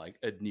and like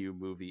a new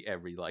movie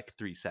every like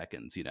 3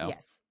 seconds,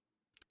 Yes.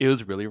 It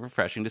was really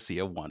refreshing to see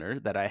a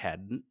oneer that I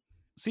hadn't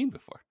seen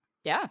before.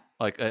 Yeah.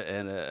 Like,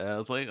 and I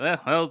was like,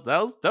 that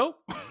was dope.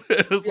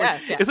 It was Yeah.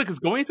 Yeah. it's like, because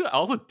going into it, I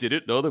also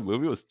didn't know the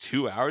movie was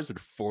 2 hours and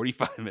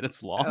 45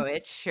 minutes Oh, long.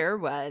 it sure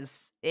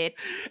was.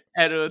 It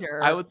And I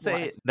sure would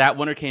say was. that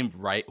oneer came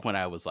right when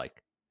I was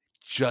like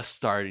just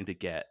starting to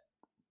get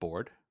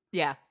bored,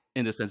 Yeah.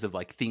 in the sense of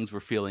like things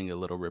were feeling a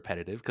little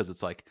repetitive, because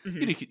it's like,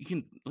 hmm you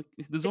can like,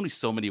 there's only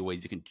so many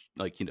ways you can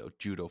like,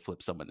 judo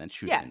flip someone and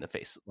shoot Yeah. them in the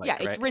face. Yeah.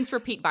 Like, It's right? rinse,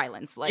 repeat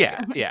violence. Like,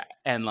 Yeah, yeah.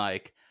 And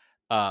like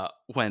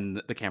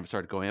when the camera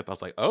started going up, I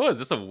was like, oh, is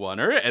this a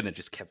oneer? And it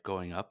just kept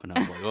going up, and I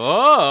was like,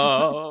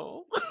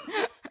 oh.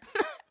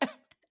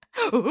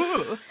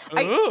 Ooh.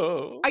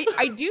 Oh.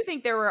 I do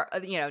think there were,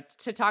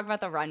 to talk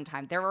about the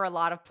runtime, there were a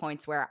lot of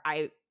points where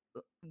I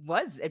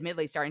was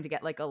admittedly starting to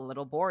get like a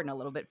little bored and a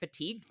little bit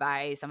fatigued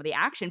by some of the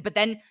action. But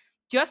then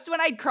just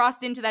when I'd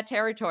crossed into that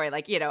territory,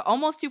 like,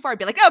 almost too far, I'd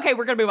be like, okay,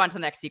 we're going to move on to the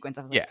next sequence.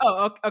 I was like, Yeah.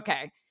 oh,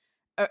 okay.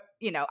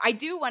 I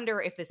do wonder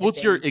if this Once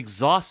had you're been...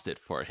 exhausted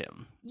for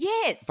him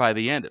Yes. by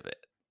the end of it.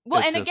 Well,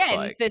 It's and just again,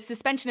 like... the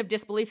suspension of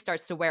disbelief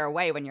starts to wear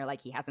away when you're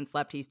like, he hasn't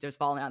slept, he's just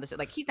falling on this.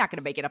 Like, he's not going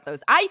to make it up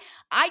those. I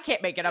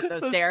can't make it up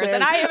those The stairs,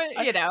 and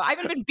stairs. I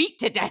haven't been beat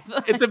to death.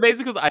 It's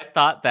amazing, because I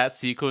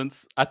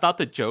thought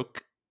the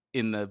joke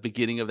in the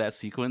beginning of that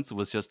sequence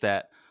was just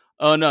that,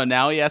 oh no,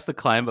 now he has to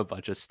climb a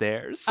bunch of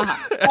stairs.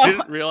 Uh-huh. I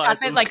didn't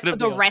realize it was like gonna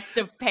the be rest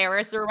of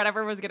Paris or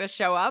whatever was going to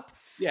show up.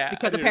 Yeah,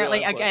 Because I didn't apparently,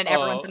 realize, again, like,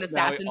 everyone's an now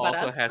assassin he but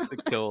also us. has to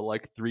kill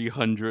like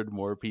 300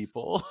 more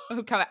people.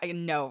 Who come out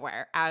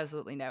nowhere,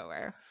 absolutely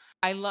nowhere.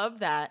 I love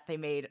that they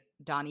made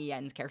Donnie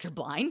Yen's character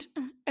blind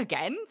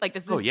again. Like,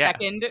 this is his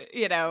second,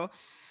 and I'm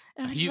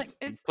just He like,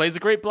 it's plays a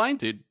great blind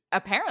dude.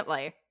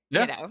 apparently,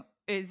 Yeah.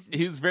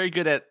 He's very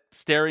good at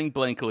staring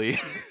blankly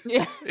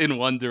yeah. in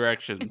one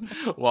direction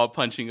while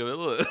punching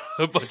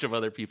a bunch of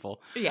other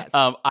people. Yes.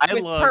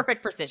 With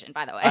Perfect precision,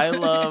 by the way. I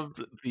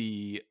loved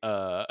the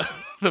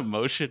the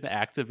motion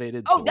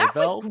activated Oh, that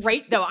doorbells. was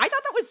great though. I thought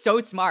that was so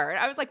smart.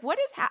 I was like, what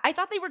is I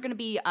thought they were going to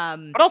be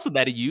But also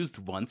that he used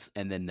once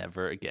and then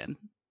never again.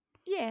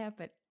 Yeah,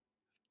 but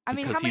I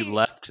mean, because how many he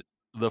left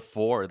the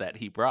 4 that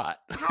he brought.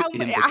 How in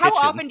the how kitchen,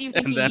 often do you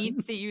think and he then-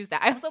 needs to use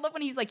that? I also love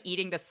when he's like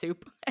eating the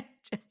soup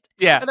just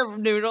Yeah, or the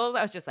noodles.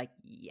 I was just like,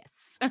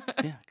 yes.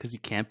 yeah, because he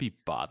can't be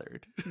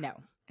bothered. No.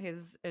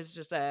 His is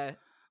just a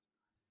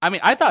I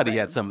mean, I thought he Right.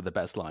 had some of the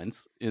best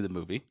lines in the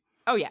movie.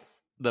 Oh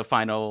yes. The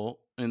final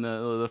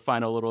the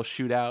final little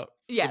shootout,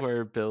 Yes.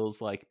 where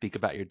Bill's like, think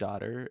about your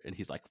daughter, and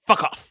he's like,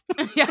 fuck off.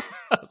 Yeah.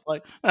 I was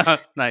like,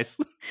 nice,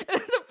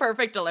 It's a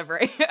perfect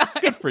delivery.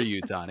 good for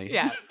you, Donnie.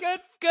 Yeah,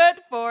 good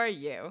for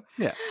you.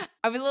 Yeah.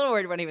 I was a little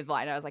worried when he was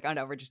blind. I was like, oh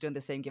no, we're just doing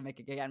the same gimmick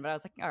again. But I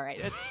was like, all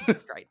right, this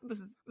is great. This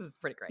is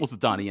pretty great. Well, it's the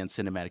Donnie Yen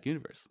cinematic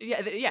universe.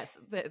 Yeah, yes,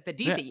 the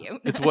DCU.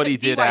 It's what he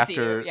did DYCU,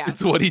 after. yeah.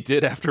 It's what he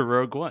did after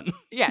Rogue One.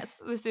 Yes,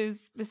 this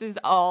is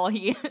all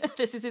he.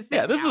 This is his thing.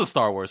 Yeah, this now. is a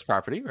Star Wars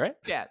property, right?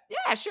 Yeah,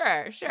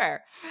 sure.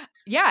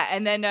 Yeah,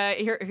 and then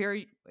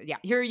Hiroyuki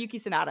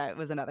Sanada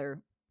was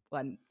another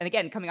one. And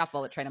again, coming off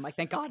Bullet Train, I'm like,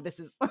 thank God this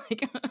is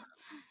like.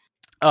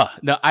 Oh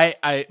no,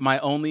 I my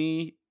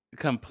only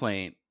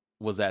complaint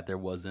was that there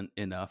wasn't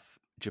enough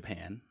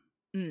Japan.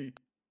 Mm.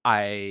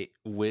 I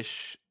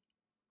wish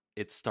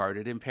it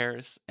started in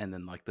Paris, and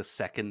then like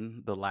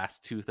the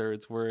last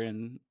 2/3 were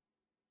in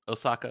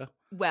Osaka.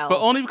 Well, But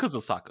only because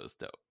Osaka's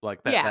dope.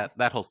 Like that Yeah.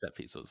 that whole set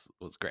piece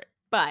was great.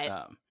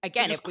 but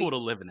again, It's just cool to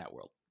live in that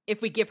world.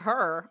 if we give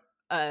her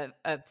a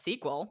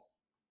sequel,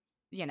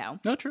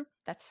 No, true.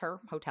 that's her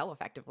hotel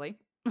effectively.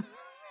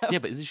 Yeah,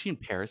 but isn't she in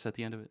Paris at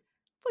the end of it?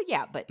 Well,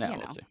 yeah, but Yeah,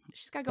 we'll see.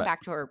 she's got to go But-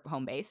 back to her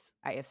home base,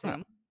 I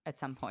assume, at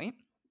some point,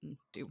 and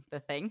do the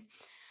thing.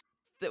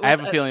 That I have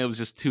was, a feeling it was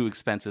just too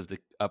expensive to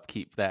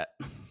upkeep that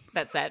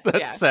That's it. that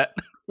Yeah. set.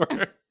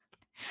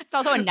 It's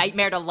also a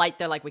nightmare to light.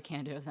 They're like, we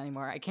can't do this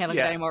anymore. I can't look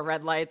at Yeah. any more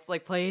red lights.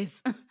 Like,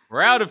 please.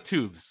 We're out of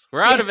tubes.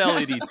 We're out of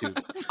LED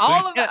tubes.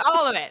 all of it.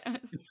 All of it.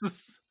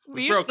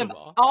 We used broke them them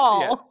all.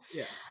 all.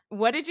 Yeah.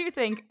 What did you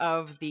think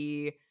of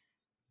the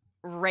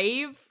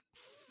rave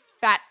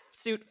fat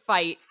suit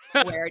fight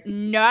where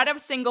not a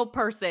single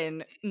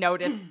person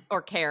noticed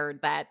or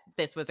cared that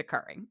this was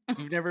occurring?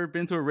 You've never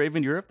been to a rave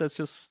in Europe? That's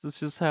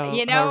just how,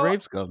 You how know,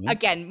 raves go. Man.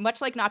 Again,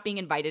 much like not being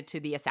invited to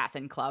the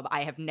Assassin Club,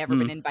 I have never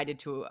been invited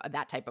to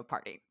that type of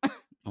party.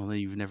 Only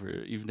you've never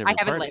I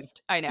haven't partied.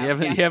 lived. I know. You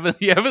haven't yeah.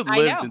 you haven't I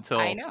lived know. until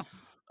I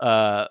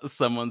know.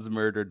 someone's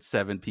murdered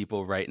 7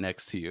 people right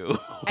next to you And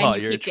while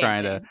you you're keep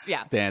trying dancing. to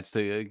Yeah. dance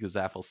to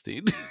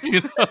Gazafelstein.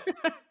 You know?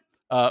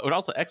 But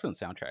also excellent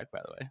soundtrack, by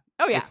the way.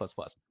 Oh yeah. Plus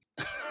plus.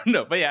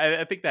 No, but yeah,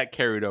 I think that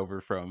carried over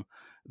from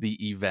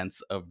the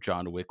events of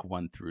John Wick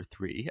 1 through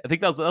 3. I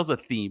think that was a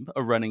theme,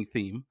 a running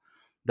theme,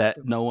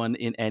 that no one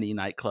in any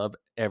nightclub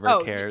ever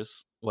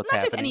cares what's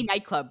not happening. Just any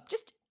nightclub,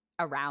 just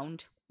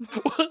around.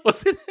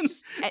 Was it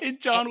in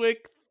John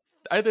Wick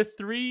either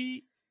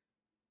 3?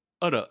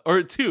 Oh no,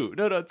 or 2.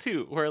 No,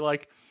 2, where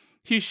like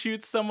he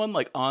shoots someone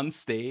like on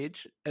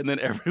stage and then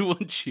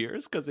everyone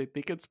cheers because they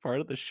think it's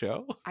part of the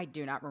show. I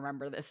do not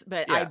remember this,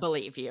 but I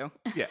believe you.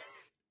 Yeah.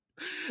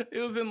 It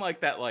was in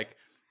like that, like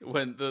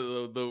when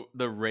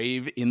the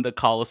rave in the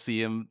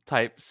Coliseum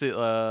type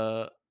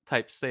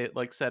state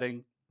like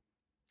setting.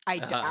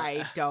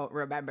 I don't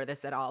remember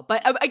this at all.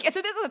 But so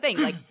this is the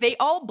thing, like they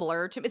all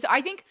blur to me. So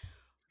I think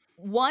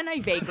one I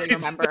vaguely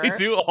remember. They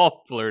do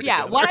all blur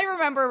together. Yeah, one I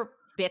remember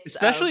bits,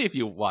 especially if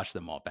you watch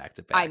them all back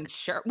to back. I'm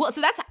sure. Well, so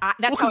that's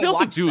because they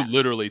also do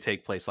literally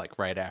take place like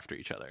right after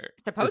each other.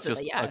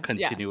 Supposedly, it's just a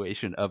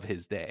continuation of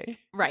his day.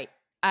 Right.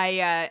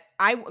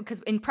 Because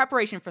in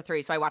preparation for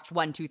 3, so I watched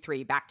 1, 2,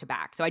 3 back to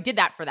back. So I did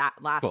that for that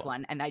last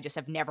one, and I just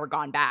have never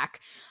gone back.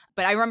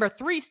 But I remember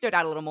 3 stood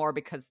out a little more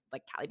because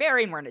like Halle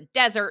Berry and we're in a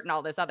desert and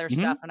all this other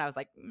stuff, and I was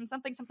like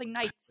something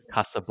nights.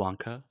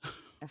 Casablanca.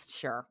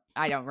 Sure,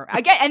 I don't remember.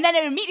 Again, and then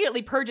it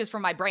immediately purges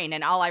from my brain,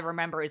 and all I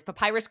remember is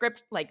Papyrus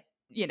Script, like.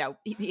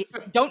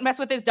 Don't mess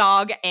with his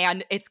dog,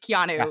 and it's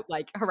Keanu. Yeah.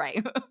 Like,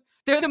 hooray!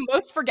 They're the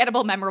most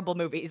forgettable, memorable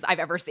movies I've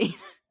ever seen.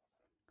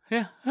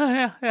 Yeah,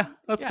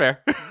 that's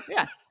fair.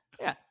 Yeah.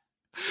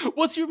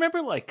 Well, so you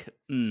remember like,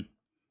 you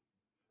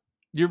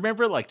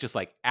remember like just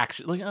like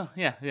action, like you're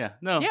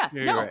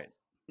right.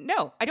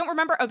 No, I don't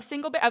remember a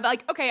single bit. I'm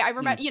like, okay, I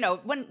remember.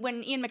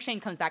 When Ian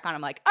McShane comes back on,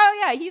 I'm like,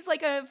 oh yeah, he's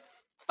like a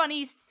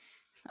funny.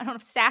 I don't know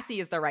if sassy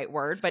is the right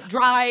word, but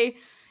dry.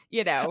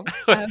 I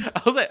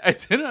was like, I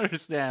didn't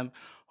understand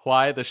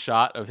why the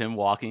shot of him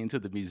walking into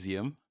the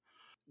museum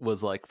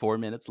was like 4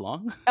 minutes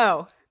long.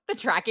 Oh, the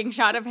tracking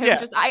shot of him.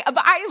 Yeah.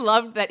 But I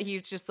loved that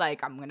he's just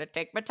like, I'm gonna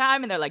take my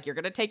time, and they're like, you're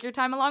gonna take your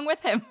time along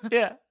with him.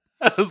 Yeah,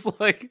 I was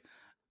like,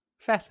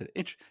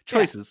 fascinating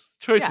choices.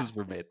 Choices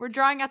were made. We're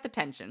drawing out the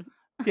tension.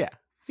 Yeah.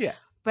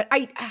 But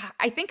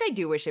I think I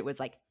do wish it was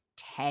like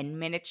 10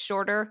 minutes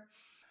shorter.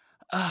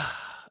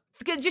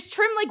 Just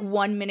trim like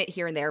 1 minute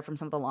here and there from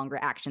some of the longer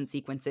action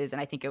sequences,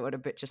 and I think it would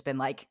have just been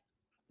like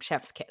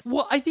chef's kiss.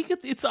 Well, I think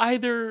it's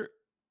either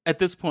at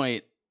this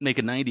point make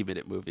a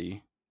 90-minute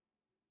movie,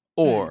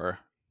 or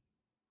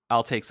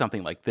I'll take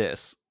something like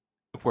this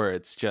where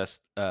it's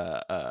just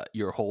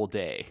your whole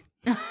day.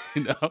 I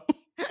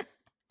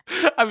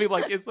mean,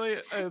 like it's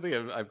like I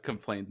think I've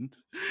complained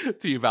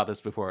to you about this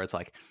before. It's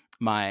like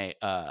my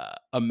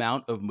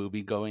amount of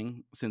movie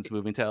going since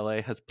moving to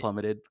LA has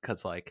plummeted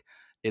because like.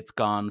 It's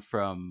gone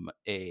from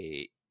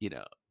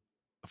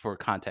for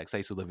context, I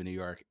used to live in New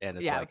York, and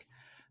it's like,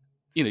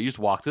 you just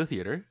walk to the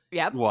theater,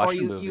 watch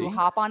a movie. You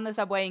hop on the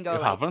subway and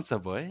go. Hop on the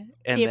subway,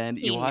 and then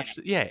you watch.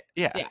 You're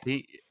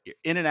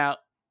in and out.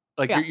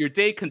 Like your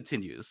day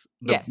continues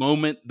the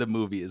moment the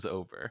movie is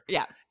over.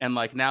 Yeah, and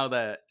like now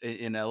that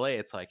in LA,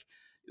 it's like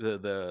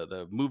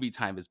the movie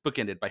time is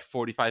bookended by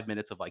 45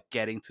 minutes of like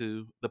getting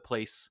to the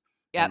place.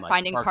 Yeah, like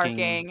finding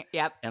parking.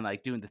 Yep, and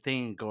like doing the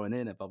thing, going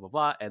in, and blah blah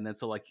blah. And then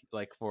so like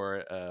for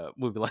a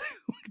movie like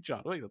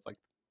John Wick, that's like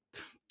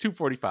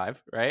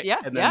 2:45, right? Yeah,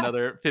 and then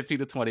another 15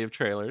 to 20 of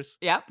trailers.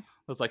 Yep,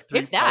 that's like 3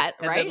 if that,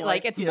 right? Then,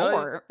 like it's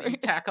more. You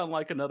tack on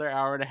like another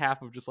hour and a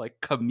half of just like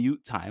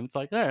commute time. It's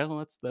like, all right,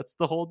 well that's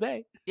the whole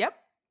day. Yep,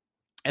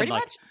 pretty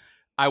much.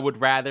 I would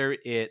rather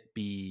it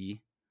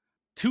be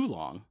too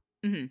long.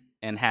 Mm-hmm.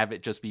 And have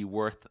it just be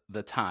worth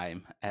the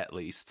time at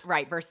least,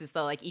 right? Versus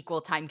the like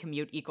equal time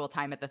commute, equal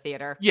time at the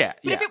theater. Yeah,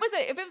 but if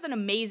it was an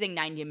amazing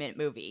 90-minute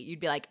movie, you'd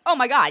be like, oh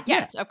my god,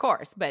 yes, of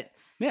course. But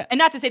and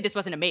not to say this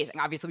wasn't amazing.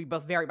 Obviously, we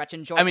both very much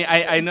enjoyed. I mean,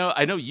 I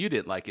know you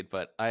didn't like it,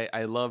 but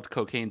I loved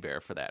Cocaine Bear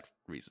for that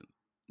reason.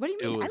 What do you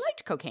mean? I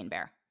liked Cocaine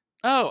Bear.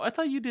 Oh, I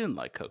thought you didn't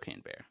like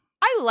Cocaine Bear.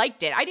 I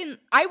liked it.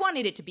 I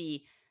wanted it to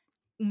be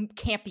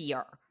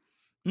campier.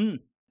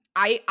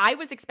 I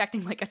was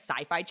expecting like a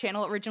Sci-Fi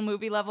Channel original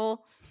movie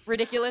level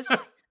ridiculous.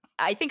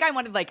 I think I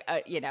wanted like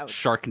a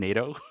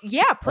Sharknado.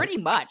 Yeah, pretty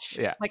much.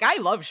 Yeah, like I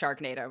love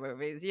Sharknado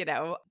movies,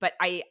 but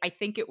I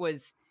think it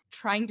was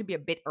trying to be a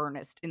bit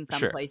earnest in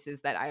some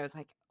places that I was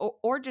like,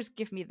 or just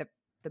give me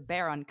the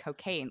bear on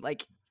cocaine,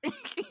 like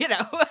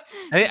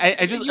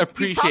I just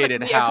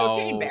appreciated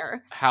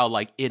how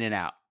like in and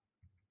out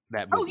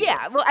that movie. Oh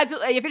yeah, well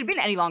absolutely. If it had been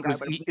any longer, it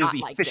was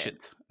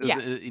efficient. It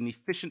was an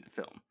efficient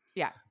film.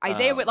 Yeah,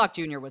 Isaiah Whitlock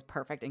Jr. was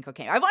perfect in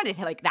Cocaine. I wanted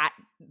to like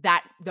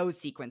those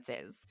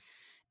sequences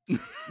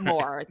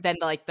more than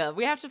like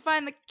we have to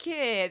find the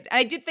kid. And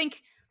I did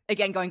think,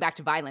 again, going back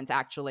to violence,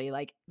 actually,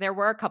 like there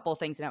were a couple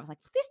things, and I was like,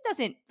 this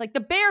doesn't like the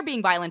bear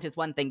being violent is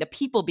one thing. The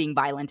people being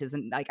violent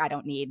isn't like I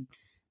don't need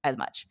as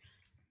much.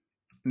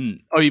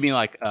 Oh, you mean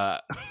like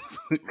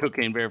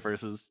Cocaine Bear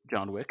versus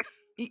John Wick?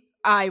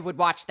 I would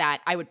watch that.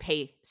 I would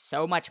pay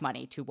so much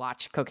money to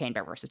watch Cocaine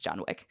Bear versus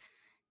John Wick.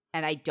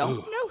 And I don't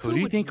know who do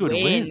you think would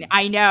win?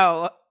 I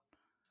know.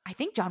 I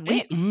think John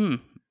Wick.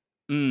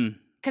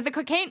 Because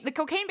the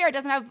cocaine bear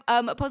doesn't have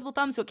opposable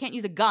thumbs, so it can't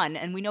use a gun,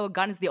 and we know a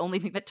gun is the only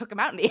thing that took him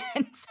out in the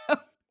end.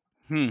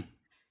 So,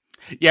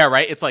 Yeah,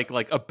 right. It's like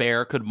a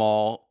bear could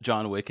maul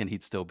John Wick and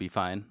he'd still be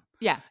fine.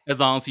 yeah, As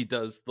long as he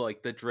does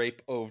like the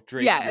drape your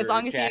as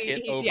long as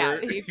jacket he over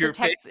he your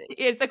face. protects.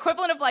 It's the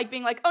equivalent of like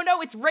being like, oh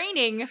no, it's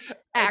raining.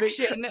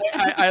 Action.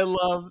 I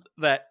love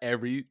that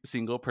every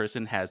single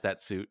person has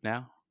that suit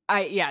now.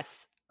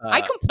 Yes.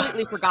 I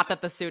completely forgot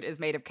that the suit is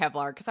made of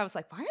Kevlar because I was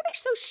like, why are they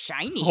so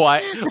shiny?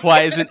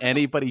 Why isn't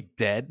anybody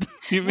dead?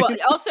 Well,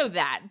 also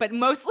that, but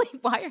mostly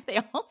why are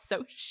they all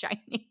so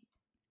shiny?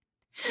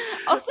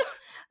 Also,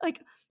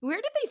 like, where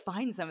did they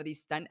find some of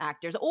these stunt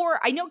actors? Or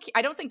I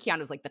don't think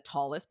Keanu's like the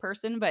tallest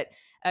person, but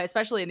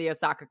especially in the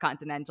Osaka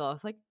Continental, I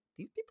was like,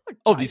 these people are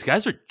giant. Oh, these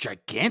guys are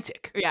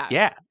gigantic.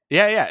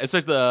 Yeah.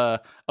 Especially I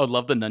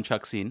love the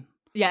nunchuck scene.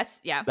 Yes,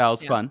 yeah. That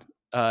was fun.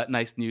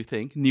 Nice new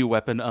thing. New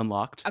weapon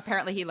unlocked.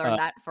 Apparently he learned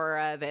that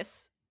for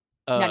this.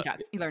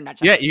 Nunchucks. He learned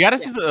nunchucks. Yeah, you gotta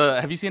see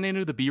have you seen any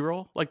of the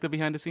B-roll? Like the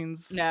behind the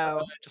scenes?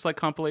 No. Just like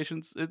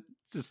compilations.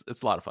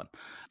 It's a lot of fun.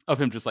 Of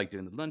him just like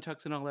doing the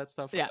nunchucks and all that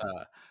stuff. Yeah.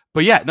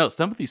 But yeah, no,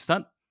 some of these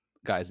stunt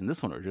guys in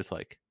this one are just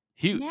like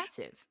huge.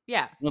 Massive.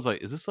 Yeah. I was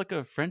like, is this like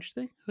a French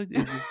thing?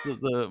 Is this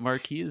the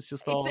marquee is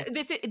just all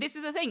this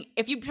is the thing.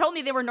 If you told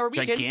me they were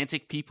Norwegian,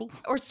 gigantic people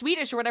or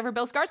Swedish or whatever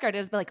Bill Skarsgård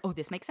is, be like, oh,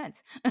 this makes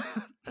sense.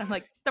 I'm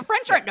like, the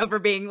French aren't known for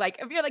being like,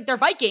 if you're like, they're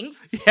Vikings.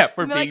 Yeah,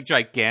 for being like,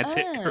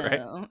 gigantic, oh.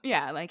 right?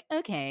 Yeah, like,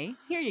 okay,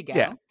 here you go.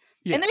 Yeah.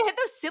 And they had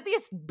those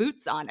silliest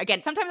boots on.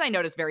 Again, sometimes I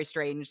notice very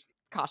strange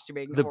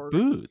costuming. The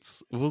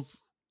boots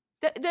was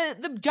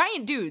the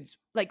giant dudes.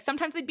 Like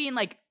sometimes they'd be in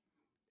like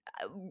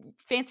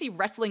fancy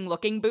wrestling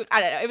looking boots.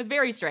 I don't know. It was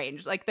very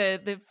strange. Like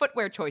the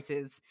footwear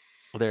choices.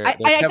 Well, they're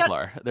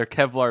Kevlar. They're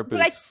Kevlar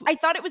boots. But I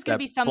thought it was going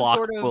to be some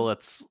sort of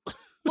bullets.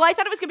 Well, I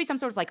thought it was going to be some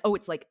sort of like, oh,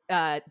 it's like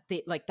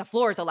the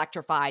floor is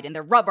electrified and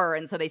they're rubber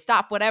and so they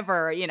stop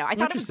whatever. You know, I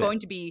thought it was going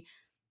to be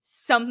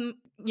some,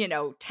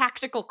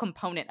 tactical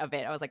component of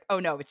it. I was like,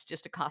 oh no, it's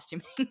just a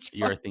costuming choice.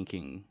 You're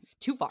thinking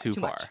too much.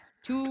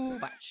 To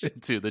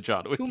the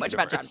John Wick. Too much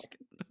about John Wick.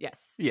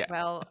 Yes. Yeah.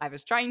 Well, I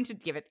was trying to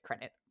give it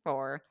credit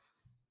for,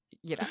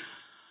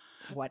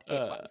 what it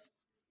was.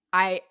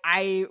 I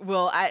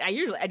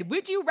usually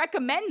would you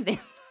recommend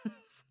this?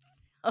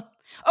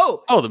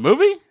 the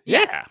movie?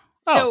 Yes. Yeah.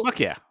 So, fuck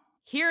yeah.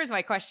 Here's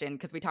my question,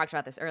 because we talked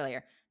about this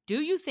earlier.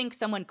 Do you think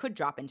someone could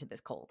drop into this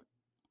cold?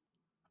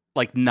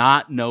 Like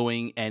not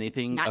knowing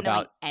anything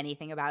about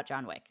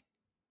John Wick?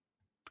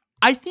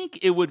 I think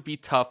it would be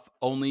tough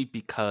only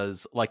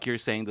because, like you're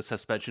saying, the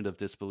suspension of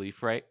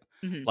disbelief, right?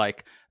 Mm-hmm.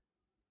 Like,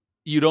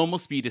 you'd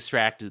almost be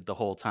distracted the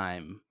whole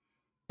time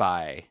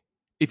by,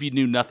 if you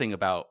knew nothing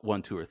about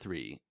 1, 2, or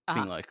 3,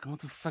 being like, what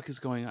the fuck is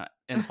going on?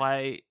 And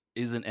why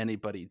isn't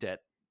anybody dead?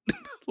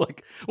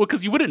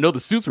 Because you wouldn't know the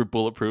suits were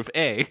bulletproof,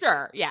 A.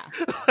 Sure, yeah.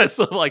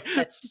 So,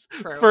 that's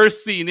true.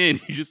 First scene in,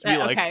 you just be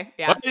like, okay,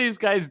 yeah. what are these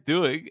guys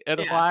doing? And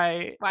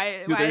why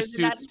do their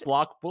suits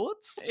block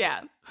bullets?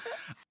 Yeah.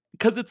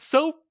 Because it's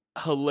so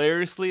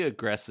hilariously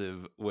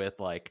aggressive with,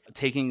 like,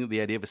 taking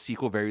the idea of a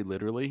sequel very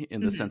literally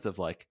in the sense of,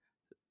 like,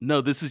 no,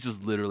 this is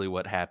just literally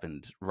what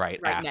happened right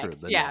after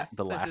next.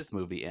 the last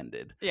movie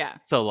ended. Yeah.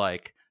 So,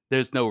 like,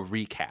 there's no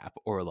recap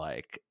or,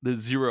 like, there's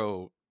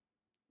zero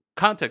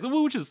context,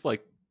 which is,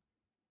 like,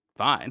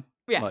 fine.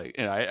 Yeah. Like,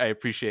 I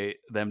appreciate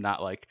them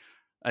not, like,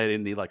 I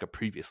didn't need, like, a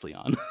previously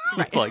on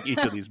right. like each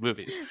of these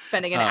movies.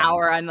 Spending an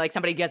hour on, like,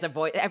 somebody gets a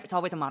voice. It's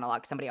always a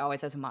monologue. Somebody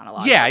always has a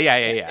monologue.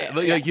 Yeah.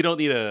 Like, you don't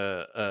need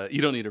to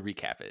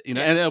recap it, and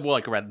then, well,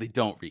 like, rather they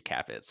don't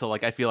recap it. So,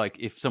 like, I feel like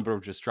if somebody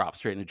would just drop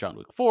straight into John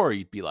Wick 4,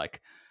 you'd be like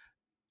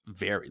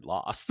very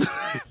lost.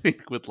 I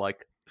think with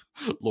like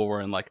lore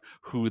and like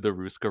who the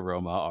Ruska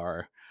Roma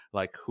are,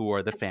 like who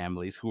are the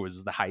families, who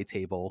is the high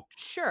table.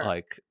 Sure.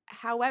 Like,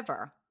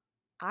 however,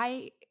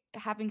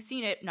 having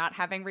seen it, not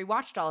having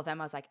rewatched all of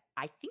them, I was like,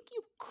 I think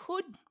you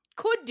could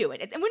do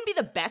it. It wouldn't be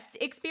the best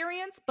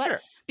experience, but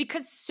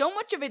because so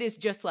much of it is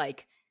just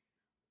like,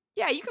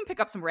 yeah, you can pick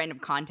up some random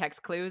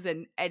context clues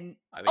and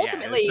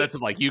ultimately, that's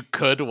like you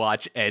could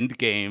watch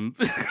Endgame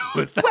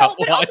without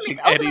watching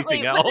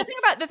anything else.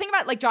 But the thing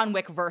about like John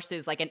Wick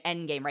versus like an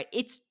Endgame, right?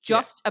 It's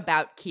just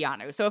about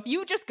Keanu. So if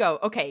you just go,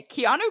 okay,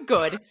 Keanu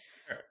good,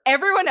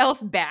 everyone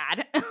else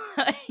bad,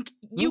 like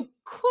you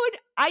could,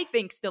 I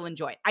think, still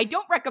enjoy it. I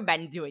don't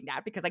recommend doing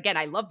that because again,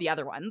 I love the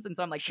other ones, and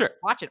so I'm like, just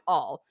watch it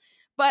all.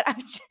 But I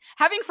was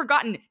having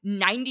forgotten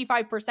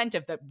 95%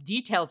 of the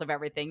details of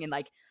everything, and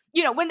like,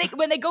 when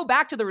they go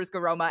back to the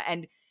Ruska Roma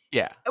and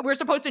we're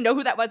supposed to know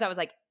who that was, I was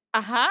like,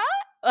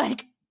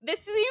 like this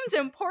seems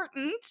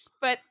important,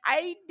 but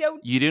I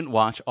don't. You didn't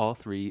watch all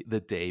 3 the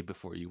day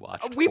before you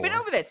watched. We've 4. been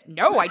over this.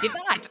 No, I did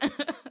not.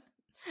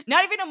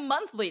 Not even a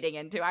month leading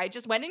into. I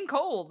just went in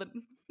cold.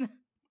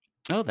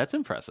 Oh, that's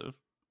impressive.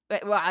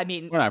 Well, I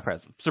mean, well, not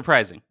impressive.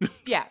 Surprising.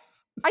 Yeah,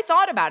 I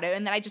thought about it,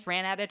 and then I just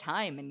ran out of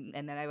time,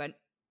 and then I went.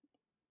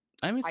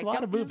 I mean, it's a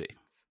lot of movie.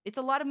 It's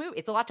a lot of movie.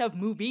 It's a lot of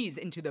movies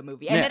into the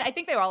movie. And then I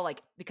think they're all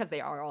like, because they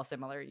are all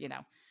similar,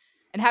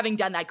 And having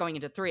done that going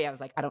into 3, I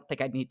was like, I don't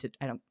think I need to,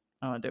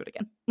 I want to do it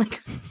again.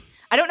 Like,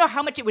 I don't know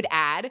how much it would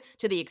add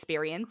to the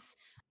experience.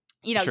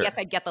 You know, Sure. yes,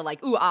 I'd get the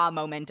like ooh ah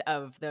moment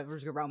of the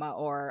aroma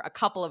or a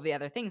couple of the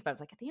other things, but I was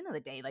like, at the end of the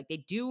day, like they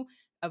do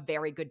a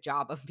very good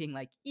job of being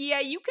like, yeah,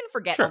 you can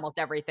forget Sure. almost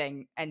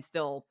everything and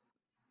still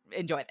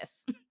enjoy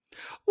this.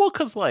 Well,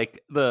 because like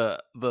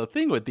the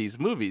thing with these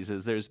movies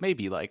is there's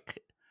maybe like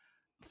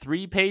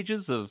 3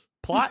 pages of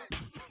plot,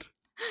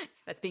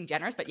 That's being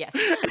generous, but yes.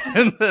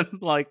 and then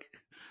like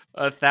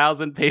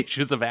 1,000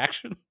 pages of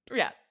action.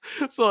 Yeah,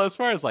 So as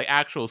far as like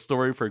actual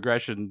story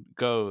progression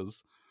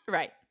goes,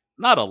 right.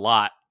 not a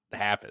lot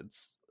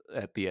happens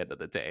at the end of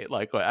the day.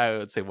 Like I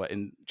would say, what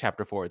in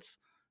chapter 4, it's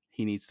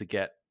he needs to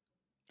get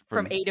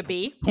From A to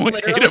B, point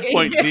A to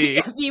point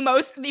B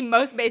the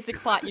most basic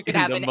plot you could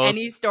in have the in most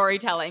any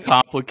storytelling.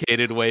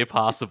 complicated way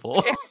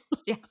possible.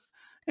 Yes.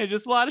 And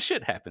just a lot of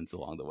shit happens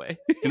along the way.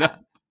 You know?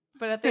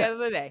 But at the end of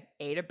the day,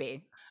 A to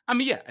B. I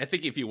mean, yeah, I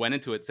think if you went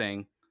into it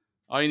saying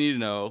all you need to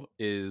know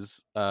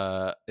is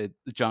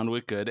John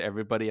Wick good,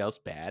 everybody else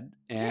bad,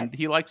 and Yes.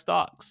 he likes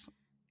dogs.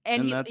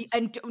 And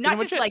not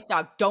just like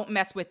dogs, don't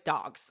mess with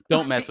dogs.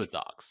 Don't mess with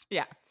dogs.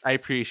 Yeah. I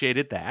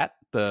appreciated that.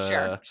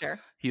 Sure.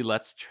 He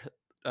lets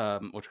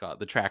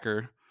the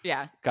tracker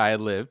Yeah. guy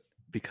live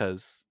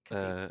because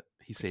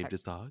he saved protects-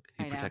 his dog.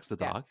 He I know, protects the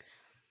yeah. dog.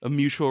 A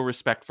mutual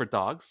respect for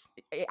dogs.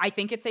 I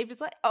think it saved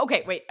his life.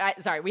 Okay, wait.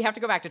 Sorry, we have to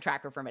go back to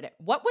Tracker for a minute.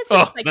 What was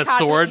his The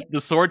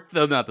sword,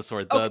 not the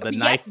sword, the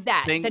knife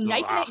thing. The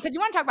knife, because you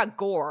want to talk about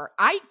gore.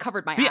 I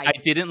covered my eyes. I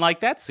didn't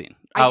like that scene.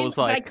 I was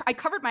like, I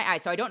covered my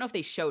eyes, so I don't know if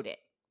they showed it.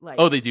 Like,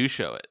 oh, they do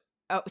show it.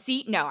 Oh,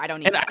 see, no, I don't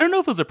need. And I don't know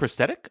if it was a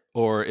prosthetic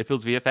or if it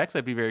was VFX.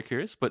 I'd be very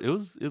curious, but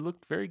it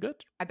looked very good.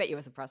 I bet you it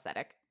was a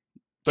prosthetic,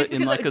 but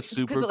in like a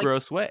super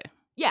gross way.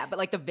 Yeah, but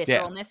like the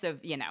visceralness of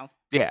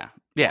Yeah,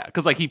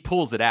 because like he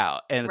pulls it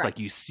out and it's like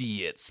you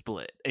see it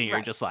split, and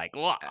you're just like,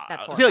 wow.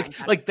 That's See,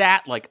 like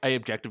that. Like I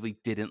objectively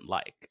didn't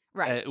like,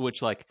 right?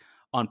 Which like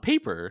on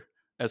paper,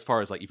 as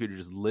far as like if you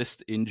just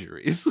list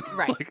injuries,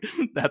 right? Like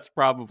that's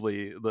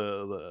probably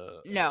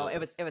the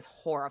it was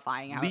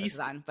horrifying how it was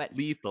done, but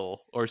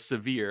lethal or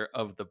severe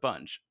of the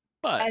bunch.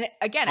 But and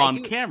again, on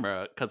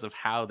camera, because of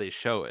how they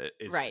show it,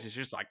 it's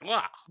just like,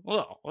 wow.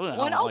 Well,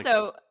 and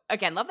also,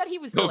 again, love that he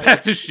was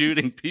back to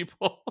shooting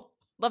people.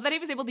 Love that he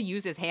was able to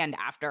use his hand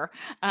after.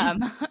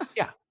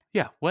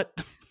 Yeah. What?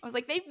 I was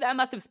like, that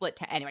must have split.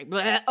 Anyway,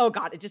 bleh, oh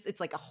god, it's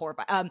like a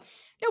horrifying.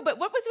 No, but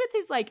what was with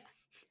his like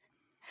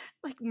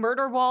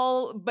murder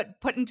wall, but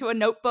put into a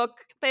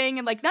notebook thing,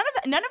 and like none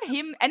of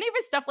him, any of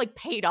his stuff like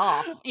paid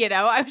off. You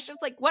know, I was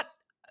just like, what?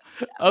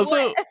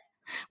 Also.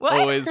 What?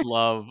 Always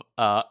love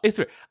it's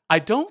weird. I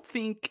don't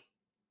think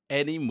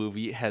any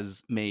movie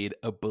has made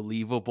a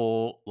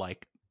believable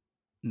like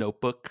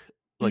notebook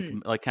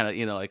like kind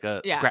of like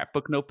a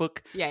scrapbook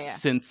notebook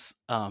since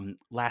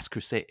Last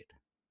Crusade.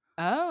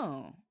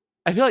 Oh,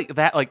 I feel like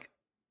that like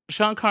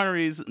Sean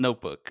Connery's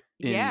notebook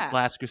in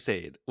Last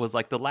Crusade was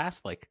like the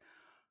last like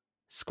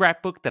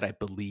scrapbook that I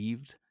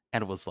believed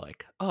and was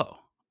like, oh,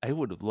 I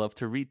would have loved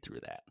to read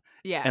through that.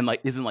 Yeah. And like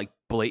isn't like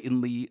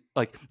blatantly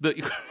like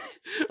the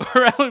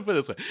or I would put it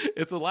this way.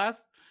 It's the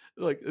last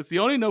like it's the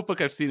only notebook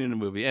I've seen in a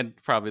movie, and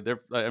probably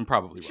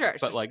sure,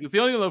 but like it's the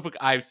only notebook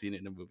I've seen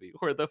in a movie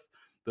where the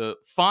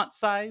font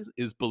size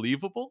is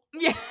believable.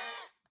 Yeah.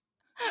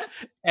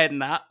 And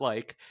not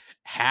like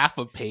half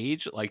a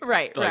page, like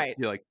right. You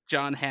know, like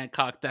John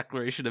Hancock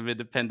Declaration of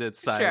Independence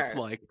size,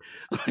 like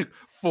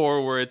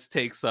 4 words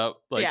takes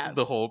up like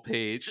the whole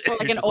page, or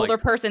like an older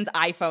person's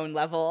iPhone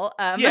level.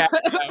 Or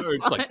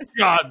it's like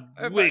John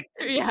Wick,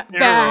 yeah,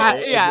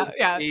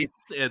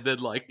 and then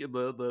like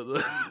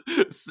the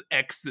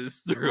X's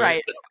through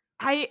right.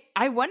 it.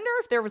 I wonder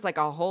if there was like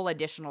a whole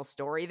additional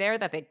story there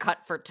that they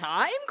cut for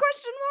time? ?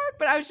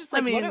 But I was just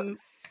like,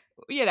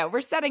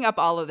 we're setting up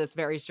all of this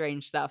very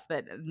strange stuff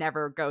that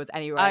never goes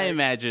anywhere. I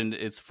imagine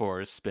it's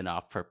for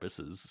spin-off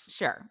purposes.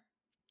 Sure.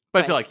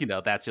 But I feel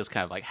like, that's just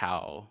kind of like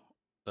how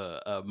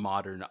a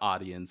modern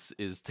audience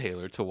is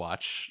tailored to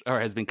watch or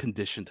has been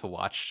conditioned to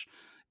watch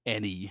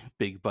any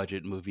big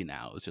budget movie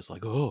now. It's just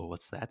like, oh,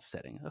 what's that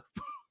setting up?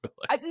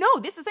 No,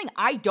 this is the thing.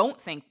 I don't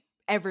think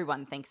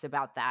everyone thinks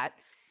about that.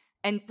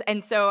 And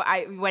so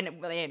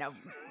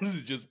this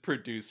is just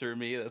producer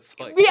me. That's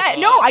like,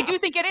 no, I do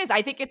think it is.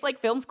 I think it's like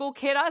film school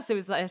kid us.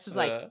 It's just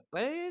like,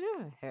 what are you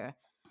doing here?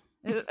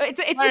 It's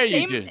the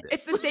same.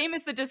 It's the same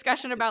as the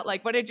discussion about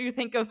like, what did you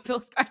think of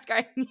Bill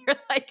Skarsgård? And you're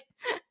like,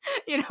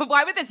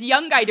 why would this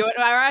young guy do it?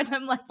 Whereas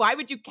I'm like, why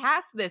would you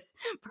cast this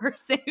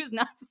person who's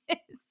not this?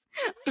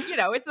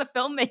 It's the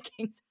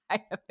filmmaking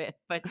side of it.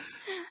 But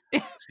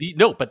see,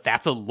 no, but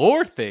that's a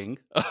lore thing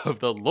of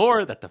the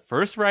lore that the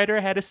first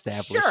writer had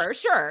established.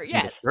 Sure,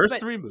 yes. The first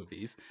 3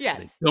 movies. Yes.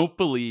 I don't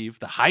believe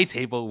the High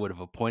Table would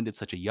have appointed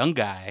such a young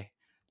guy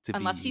to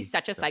unless he's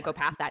such a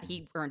psychopath that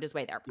he earned his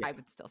way there. Yeah. I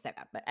would still say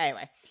that, but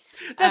anyway.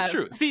 That's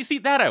true. See,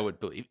 that I would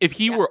believe. If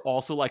he were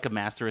also like a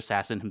master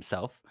assassin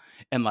himself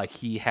and like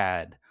he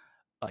had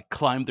like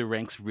climbed the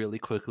ranks really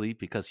quickly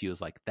because he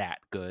was like that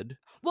good.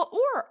 Well,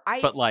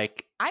 I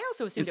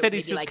also assumed instead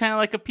he's just kind of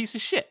like a piece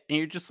of shit, and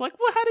you're just like,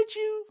 well,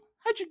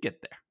 how'd you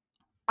get there?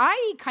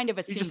 I kind of You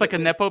assumed just like it a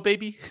was, nepo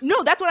baby?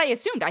 no, that's what I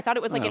assumed. I thought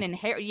it was like Oh.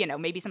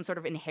 an maybe some sort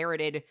of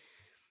inherited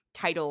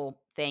title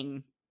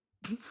thing.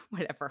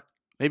 Whatever.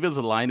 Maybe it was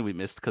a line we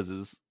missed because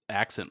his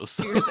accent was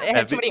so It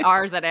had too heavy. many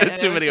R's in it. And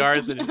Too it was many just,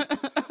 R's in it.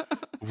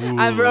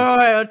 I'm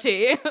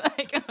royalty.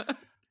 Like,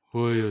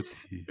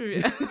 Royalty.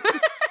 yeah.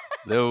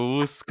 The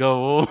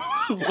Usko.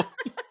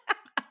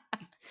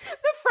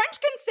 The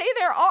French can say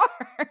there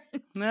are.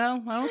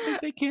 No, I don't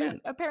think they can.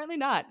 Apparently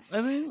not.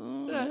 I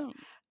mean, yeah.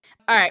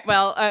 All right.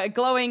 Well, a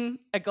glowing,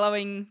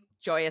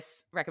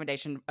 joyous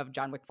recommendation of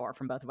John Wick 4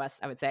 from both of us,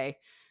 I would say.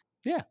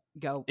 Yeah.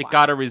 Go. It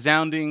got a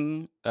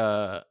resounding,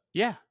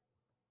 yeah.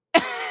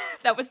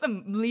 That was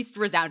the least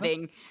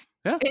resounding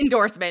Yeah.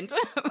 endorsement.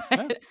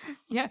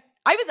 Yeah.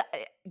 I was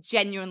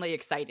genuinely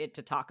excited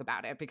to talk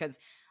about it because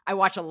I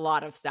watch a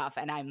lot of stuff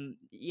and I'm,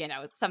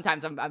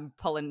 sometimes I'm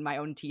pulling my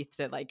own teeth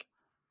to like.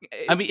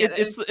 I mean,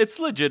 it's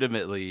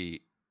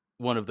legitimately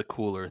one of the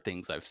cooler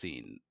things I've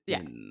seen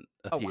in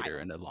a theater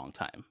in a long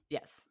time.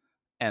 Yes.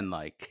 And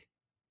like,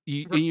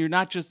 you're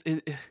not just.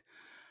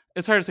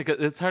 It's hard to say.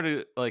 It's hard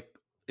to like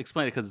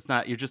explain it because it's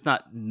not. You're just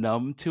not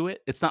numb to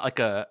it. It's not like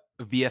a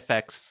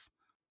VFX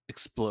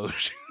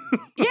explosion.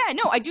 Yeah,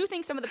 no, I do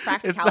think some of the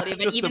practicality of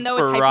it, even though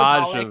it's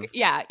barrage hyperbolic,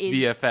 is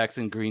VFX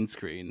and green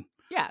screen.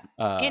 Yeah,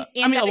 I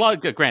mean, a lot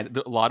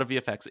of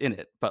VFX in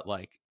it, but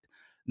like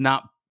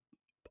not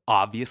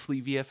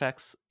obviously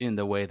VFX in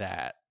the way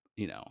that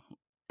a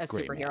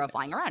Gray superhero Man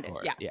flying is, around is.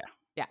 or,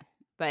 Yeah.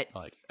 But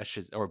like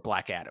or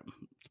Black Adam,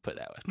 let's put it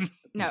that way.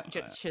 no,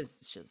 just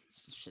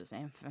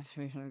Shazam. I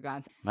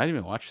didn't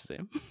even watch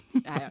Shazam.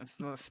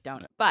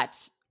 Don't.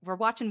 But we're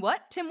watching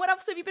what? Tim, what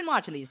else have you been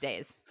watching these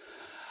days?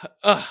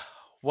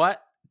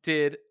 What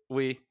did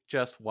we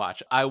just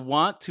watch? I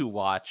want to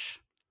watch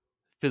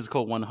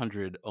Physical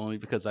 100 only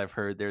because I've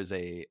heard there's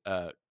a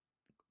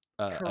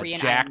Korean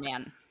jacked,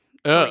 Iron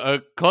Man.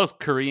 a close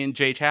Korean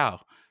Jay Chou,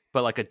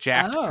 but like a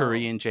jacked Oh.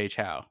 Korean Jay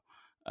Chou. Yes,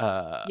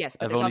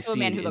 but I've there's only also a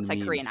man seen who looks in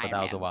like Korean memes, Iron but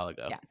that was a Man. while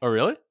ago. Yeah. Oh,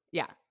 really?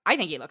 Yeah, I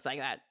think he looks like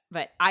that.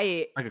 But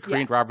Like a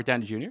Korean Robert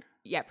Downey Jr.?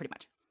 Yeah, pretty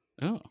much.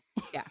 Oh.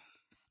 Yeah.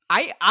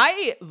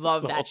 I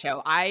love that So-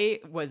 show. I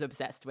was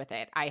obsessed with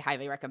it. I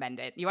highly recommend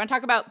it. You want to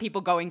talk about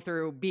people going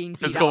through being beat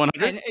Physical up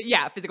 100? and-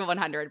 yeah, Physical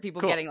 100. People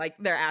Cool. getting like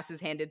their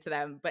asses handed to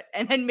them,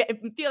 and then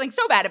feeling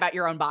so bad about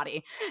your own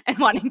body and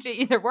wanting to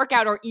either work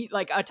out or eat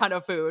like a ton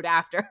of food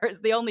after is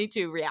the only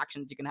two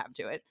reactions you can have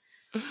to it.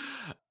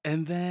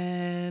 And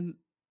then,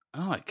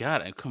 oh my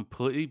god, I'm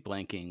completely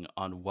blanking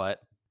on what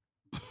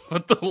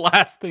the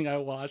last thing I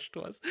watched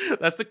was.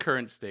 That's the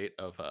current state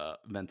of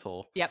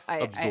mental Yep,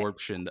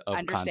 absorption of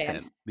understand.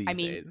 content these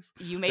days.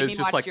 You made It's me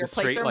just watch like Your the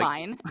Place straight, or like-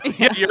 Mine.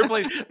 Yeah, Your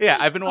Place. Yeah,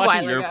 I've been A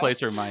watching while Your ago.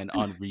 Place or Mine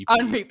on repeat.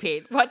 On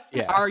repeat.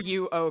 Yeah. Are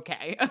you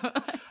okay?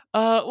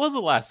 What was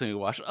the last thing we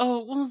watched? Oh,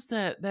 what was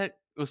that? That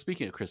was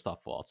speaking of Christoph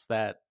Waltz.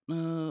 That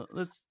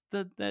that's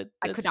that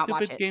I could not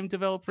watch stupid it. game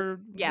developer.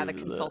 Yeah, the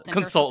consultant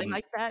or something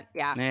like that.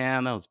 Yeah.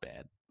 Man, that was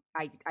bad.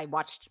 I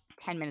watched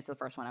 10 minutes of the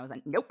first one. I was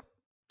like, nope.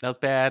 That was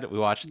bad. We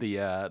watched the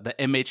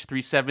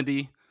MH370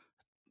 The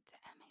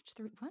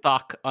MH3 what?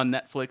 doc on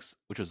Netflix,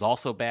 which was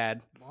also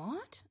bad.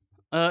 What?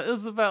 It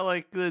was about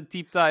like the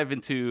deep dive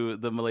into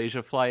the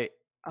Malaysia flight.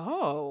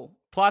 Oh.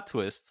 Plot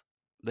twist: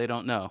 they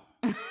don't know,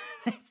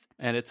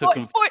 and it Oh, took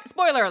him.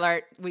 spoiler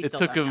alert. We It still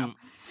took don't him know.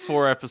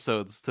 4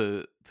 episodes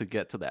to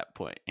get to that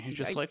point. And you're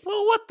just Yikes. like,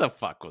 well, what the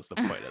fuck was the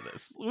point of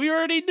this? We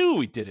already knew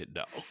we didn't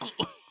know.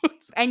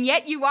 And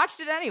yet you watched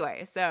it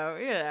anyway. So,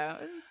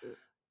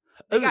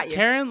 they got you.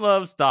 Karen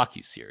loves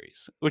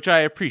docuseries, which I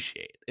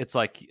appreciate. It's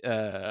like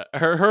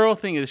her whole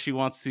thing is she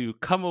wants to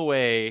come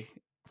away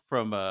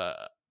from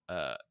a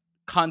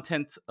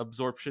content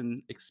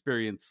absorption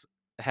experience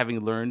having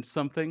learned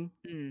something.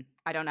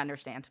 I don't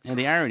understand. And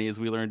the irony is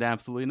we learned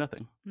absolutely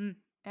nothing.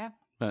 Yeah.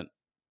 But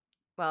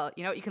Well,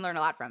 you know what you can learn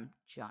a lot from?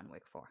 John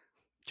Wick 4.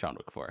 John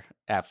Wick 4.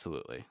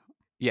 Absolutely.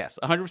 Yes,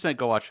 100%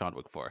 go watch John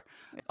Wick 4.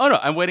 Oh no,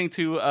 I'm waiting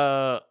to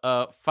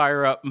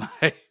fire up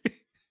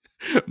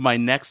my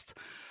next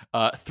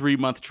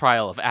 3-month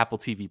trial of Apple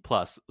TV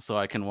Plus so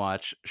I can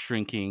watch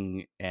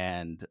Shrinking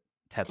and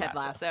Ted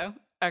Lasso.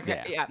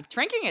 Okay, yeah.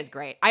 Shrinking is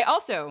great. I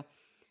also,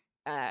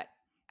 I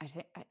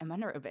think I'm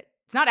under a bit.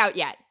 It's not out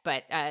yet,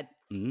 but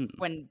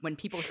when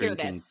people hear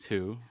Shrinking this,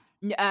 2.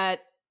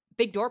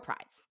 Big Door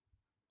Prize.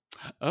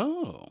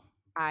 Oh.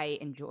 I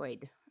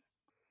enjoyed.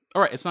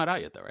 All right, it's not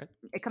out yet though, right?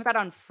 It comes out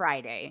on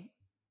Friday.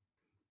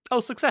 Oh,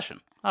 Succession,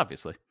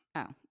 obviously.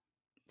 Oh,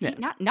 see,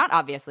 Yeah. not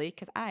obviously,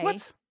 because I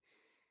What?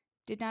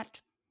 did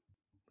not.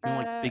 You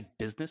don't like big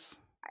business?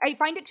 I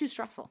find it too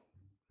stressful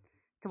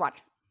to watch.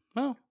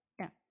 Oh.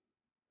 Yeah.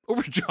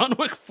 Over John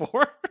Wick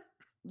 4?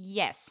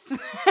 Yes.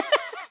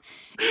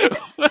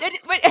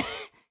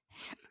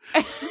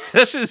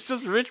 Succession is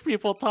just rich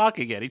people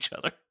talking at each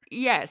other.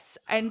 Yes,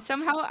 and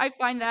somehow I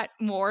find that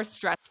more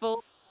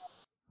stressful.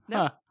 No,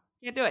 Huh.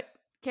 can't do it.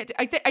 Can't.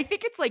 I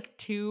think it's like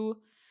too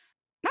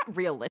not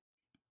realistic,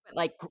 but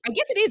like I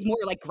guess it is more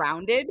like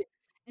grounded.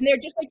 And they're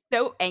just like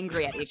so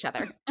angry at each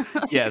other.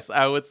 Yes,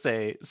 I would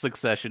say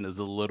Succession is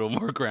a little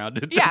more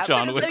grounded than Yeah, but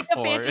John it's Wick like the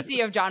 4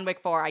 fantasy of is. John Wick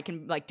 4 I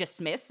can like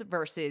dismiss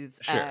versus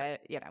Sure.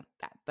 that.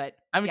 But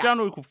I mean, yeah.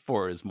 John Wick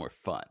 4 is more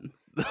fun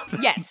than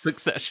Yes.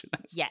 Succession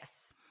is.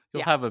 Yes. You'll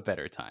Yeah. have a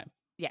better time.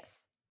 Yes.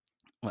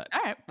 What?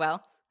 All right.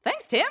 Well,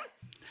 thanks, Tim.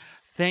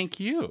 Thank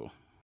you.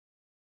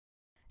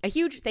 A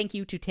huge thank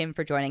you to Tim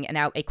for joining. And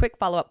now a quick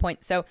follow-up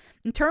point. So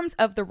in terms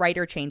of the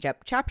writer change-up,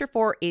 Chapter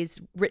 4 is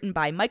written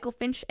by Michael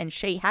Finch and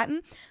Shay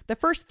Hatton. The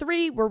first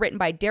 3 were written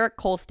by Derek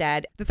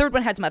Kolstad. The third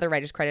one had some other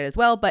writers credit as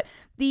well, but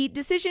the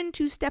decision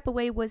to step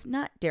away was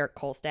not Derek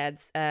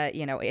Kolstad's.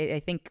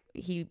 I think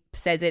he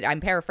says it, I'm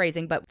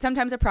paraphrasing, but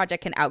sometimes a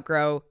project can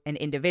outgrow an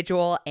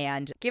individual,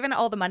 and given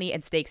all the money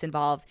and stakes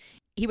involved,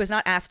 he was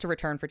not asked to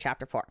return for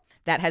Chapter 4.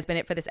 That has been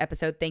it for this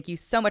episode. Thank you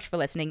so much for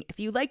listening. If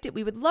you liked it,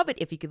 we would love it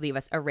if you could leave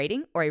us a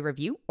rating or a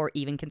review or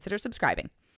even consider subscribing.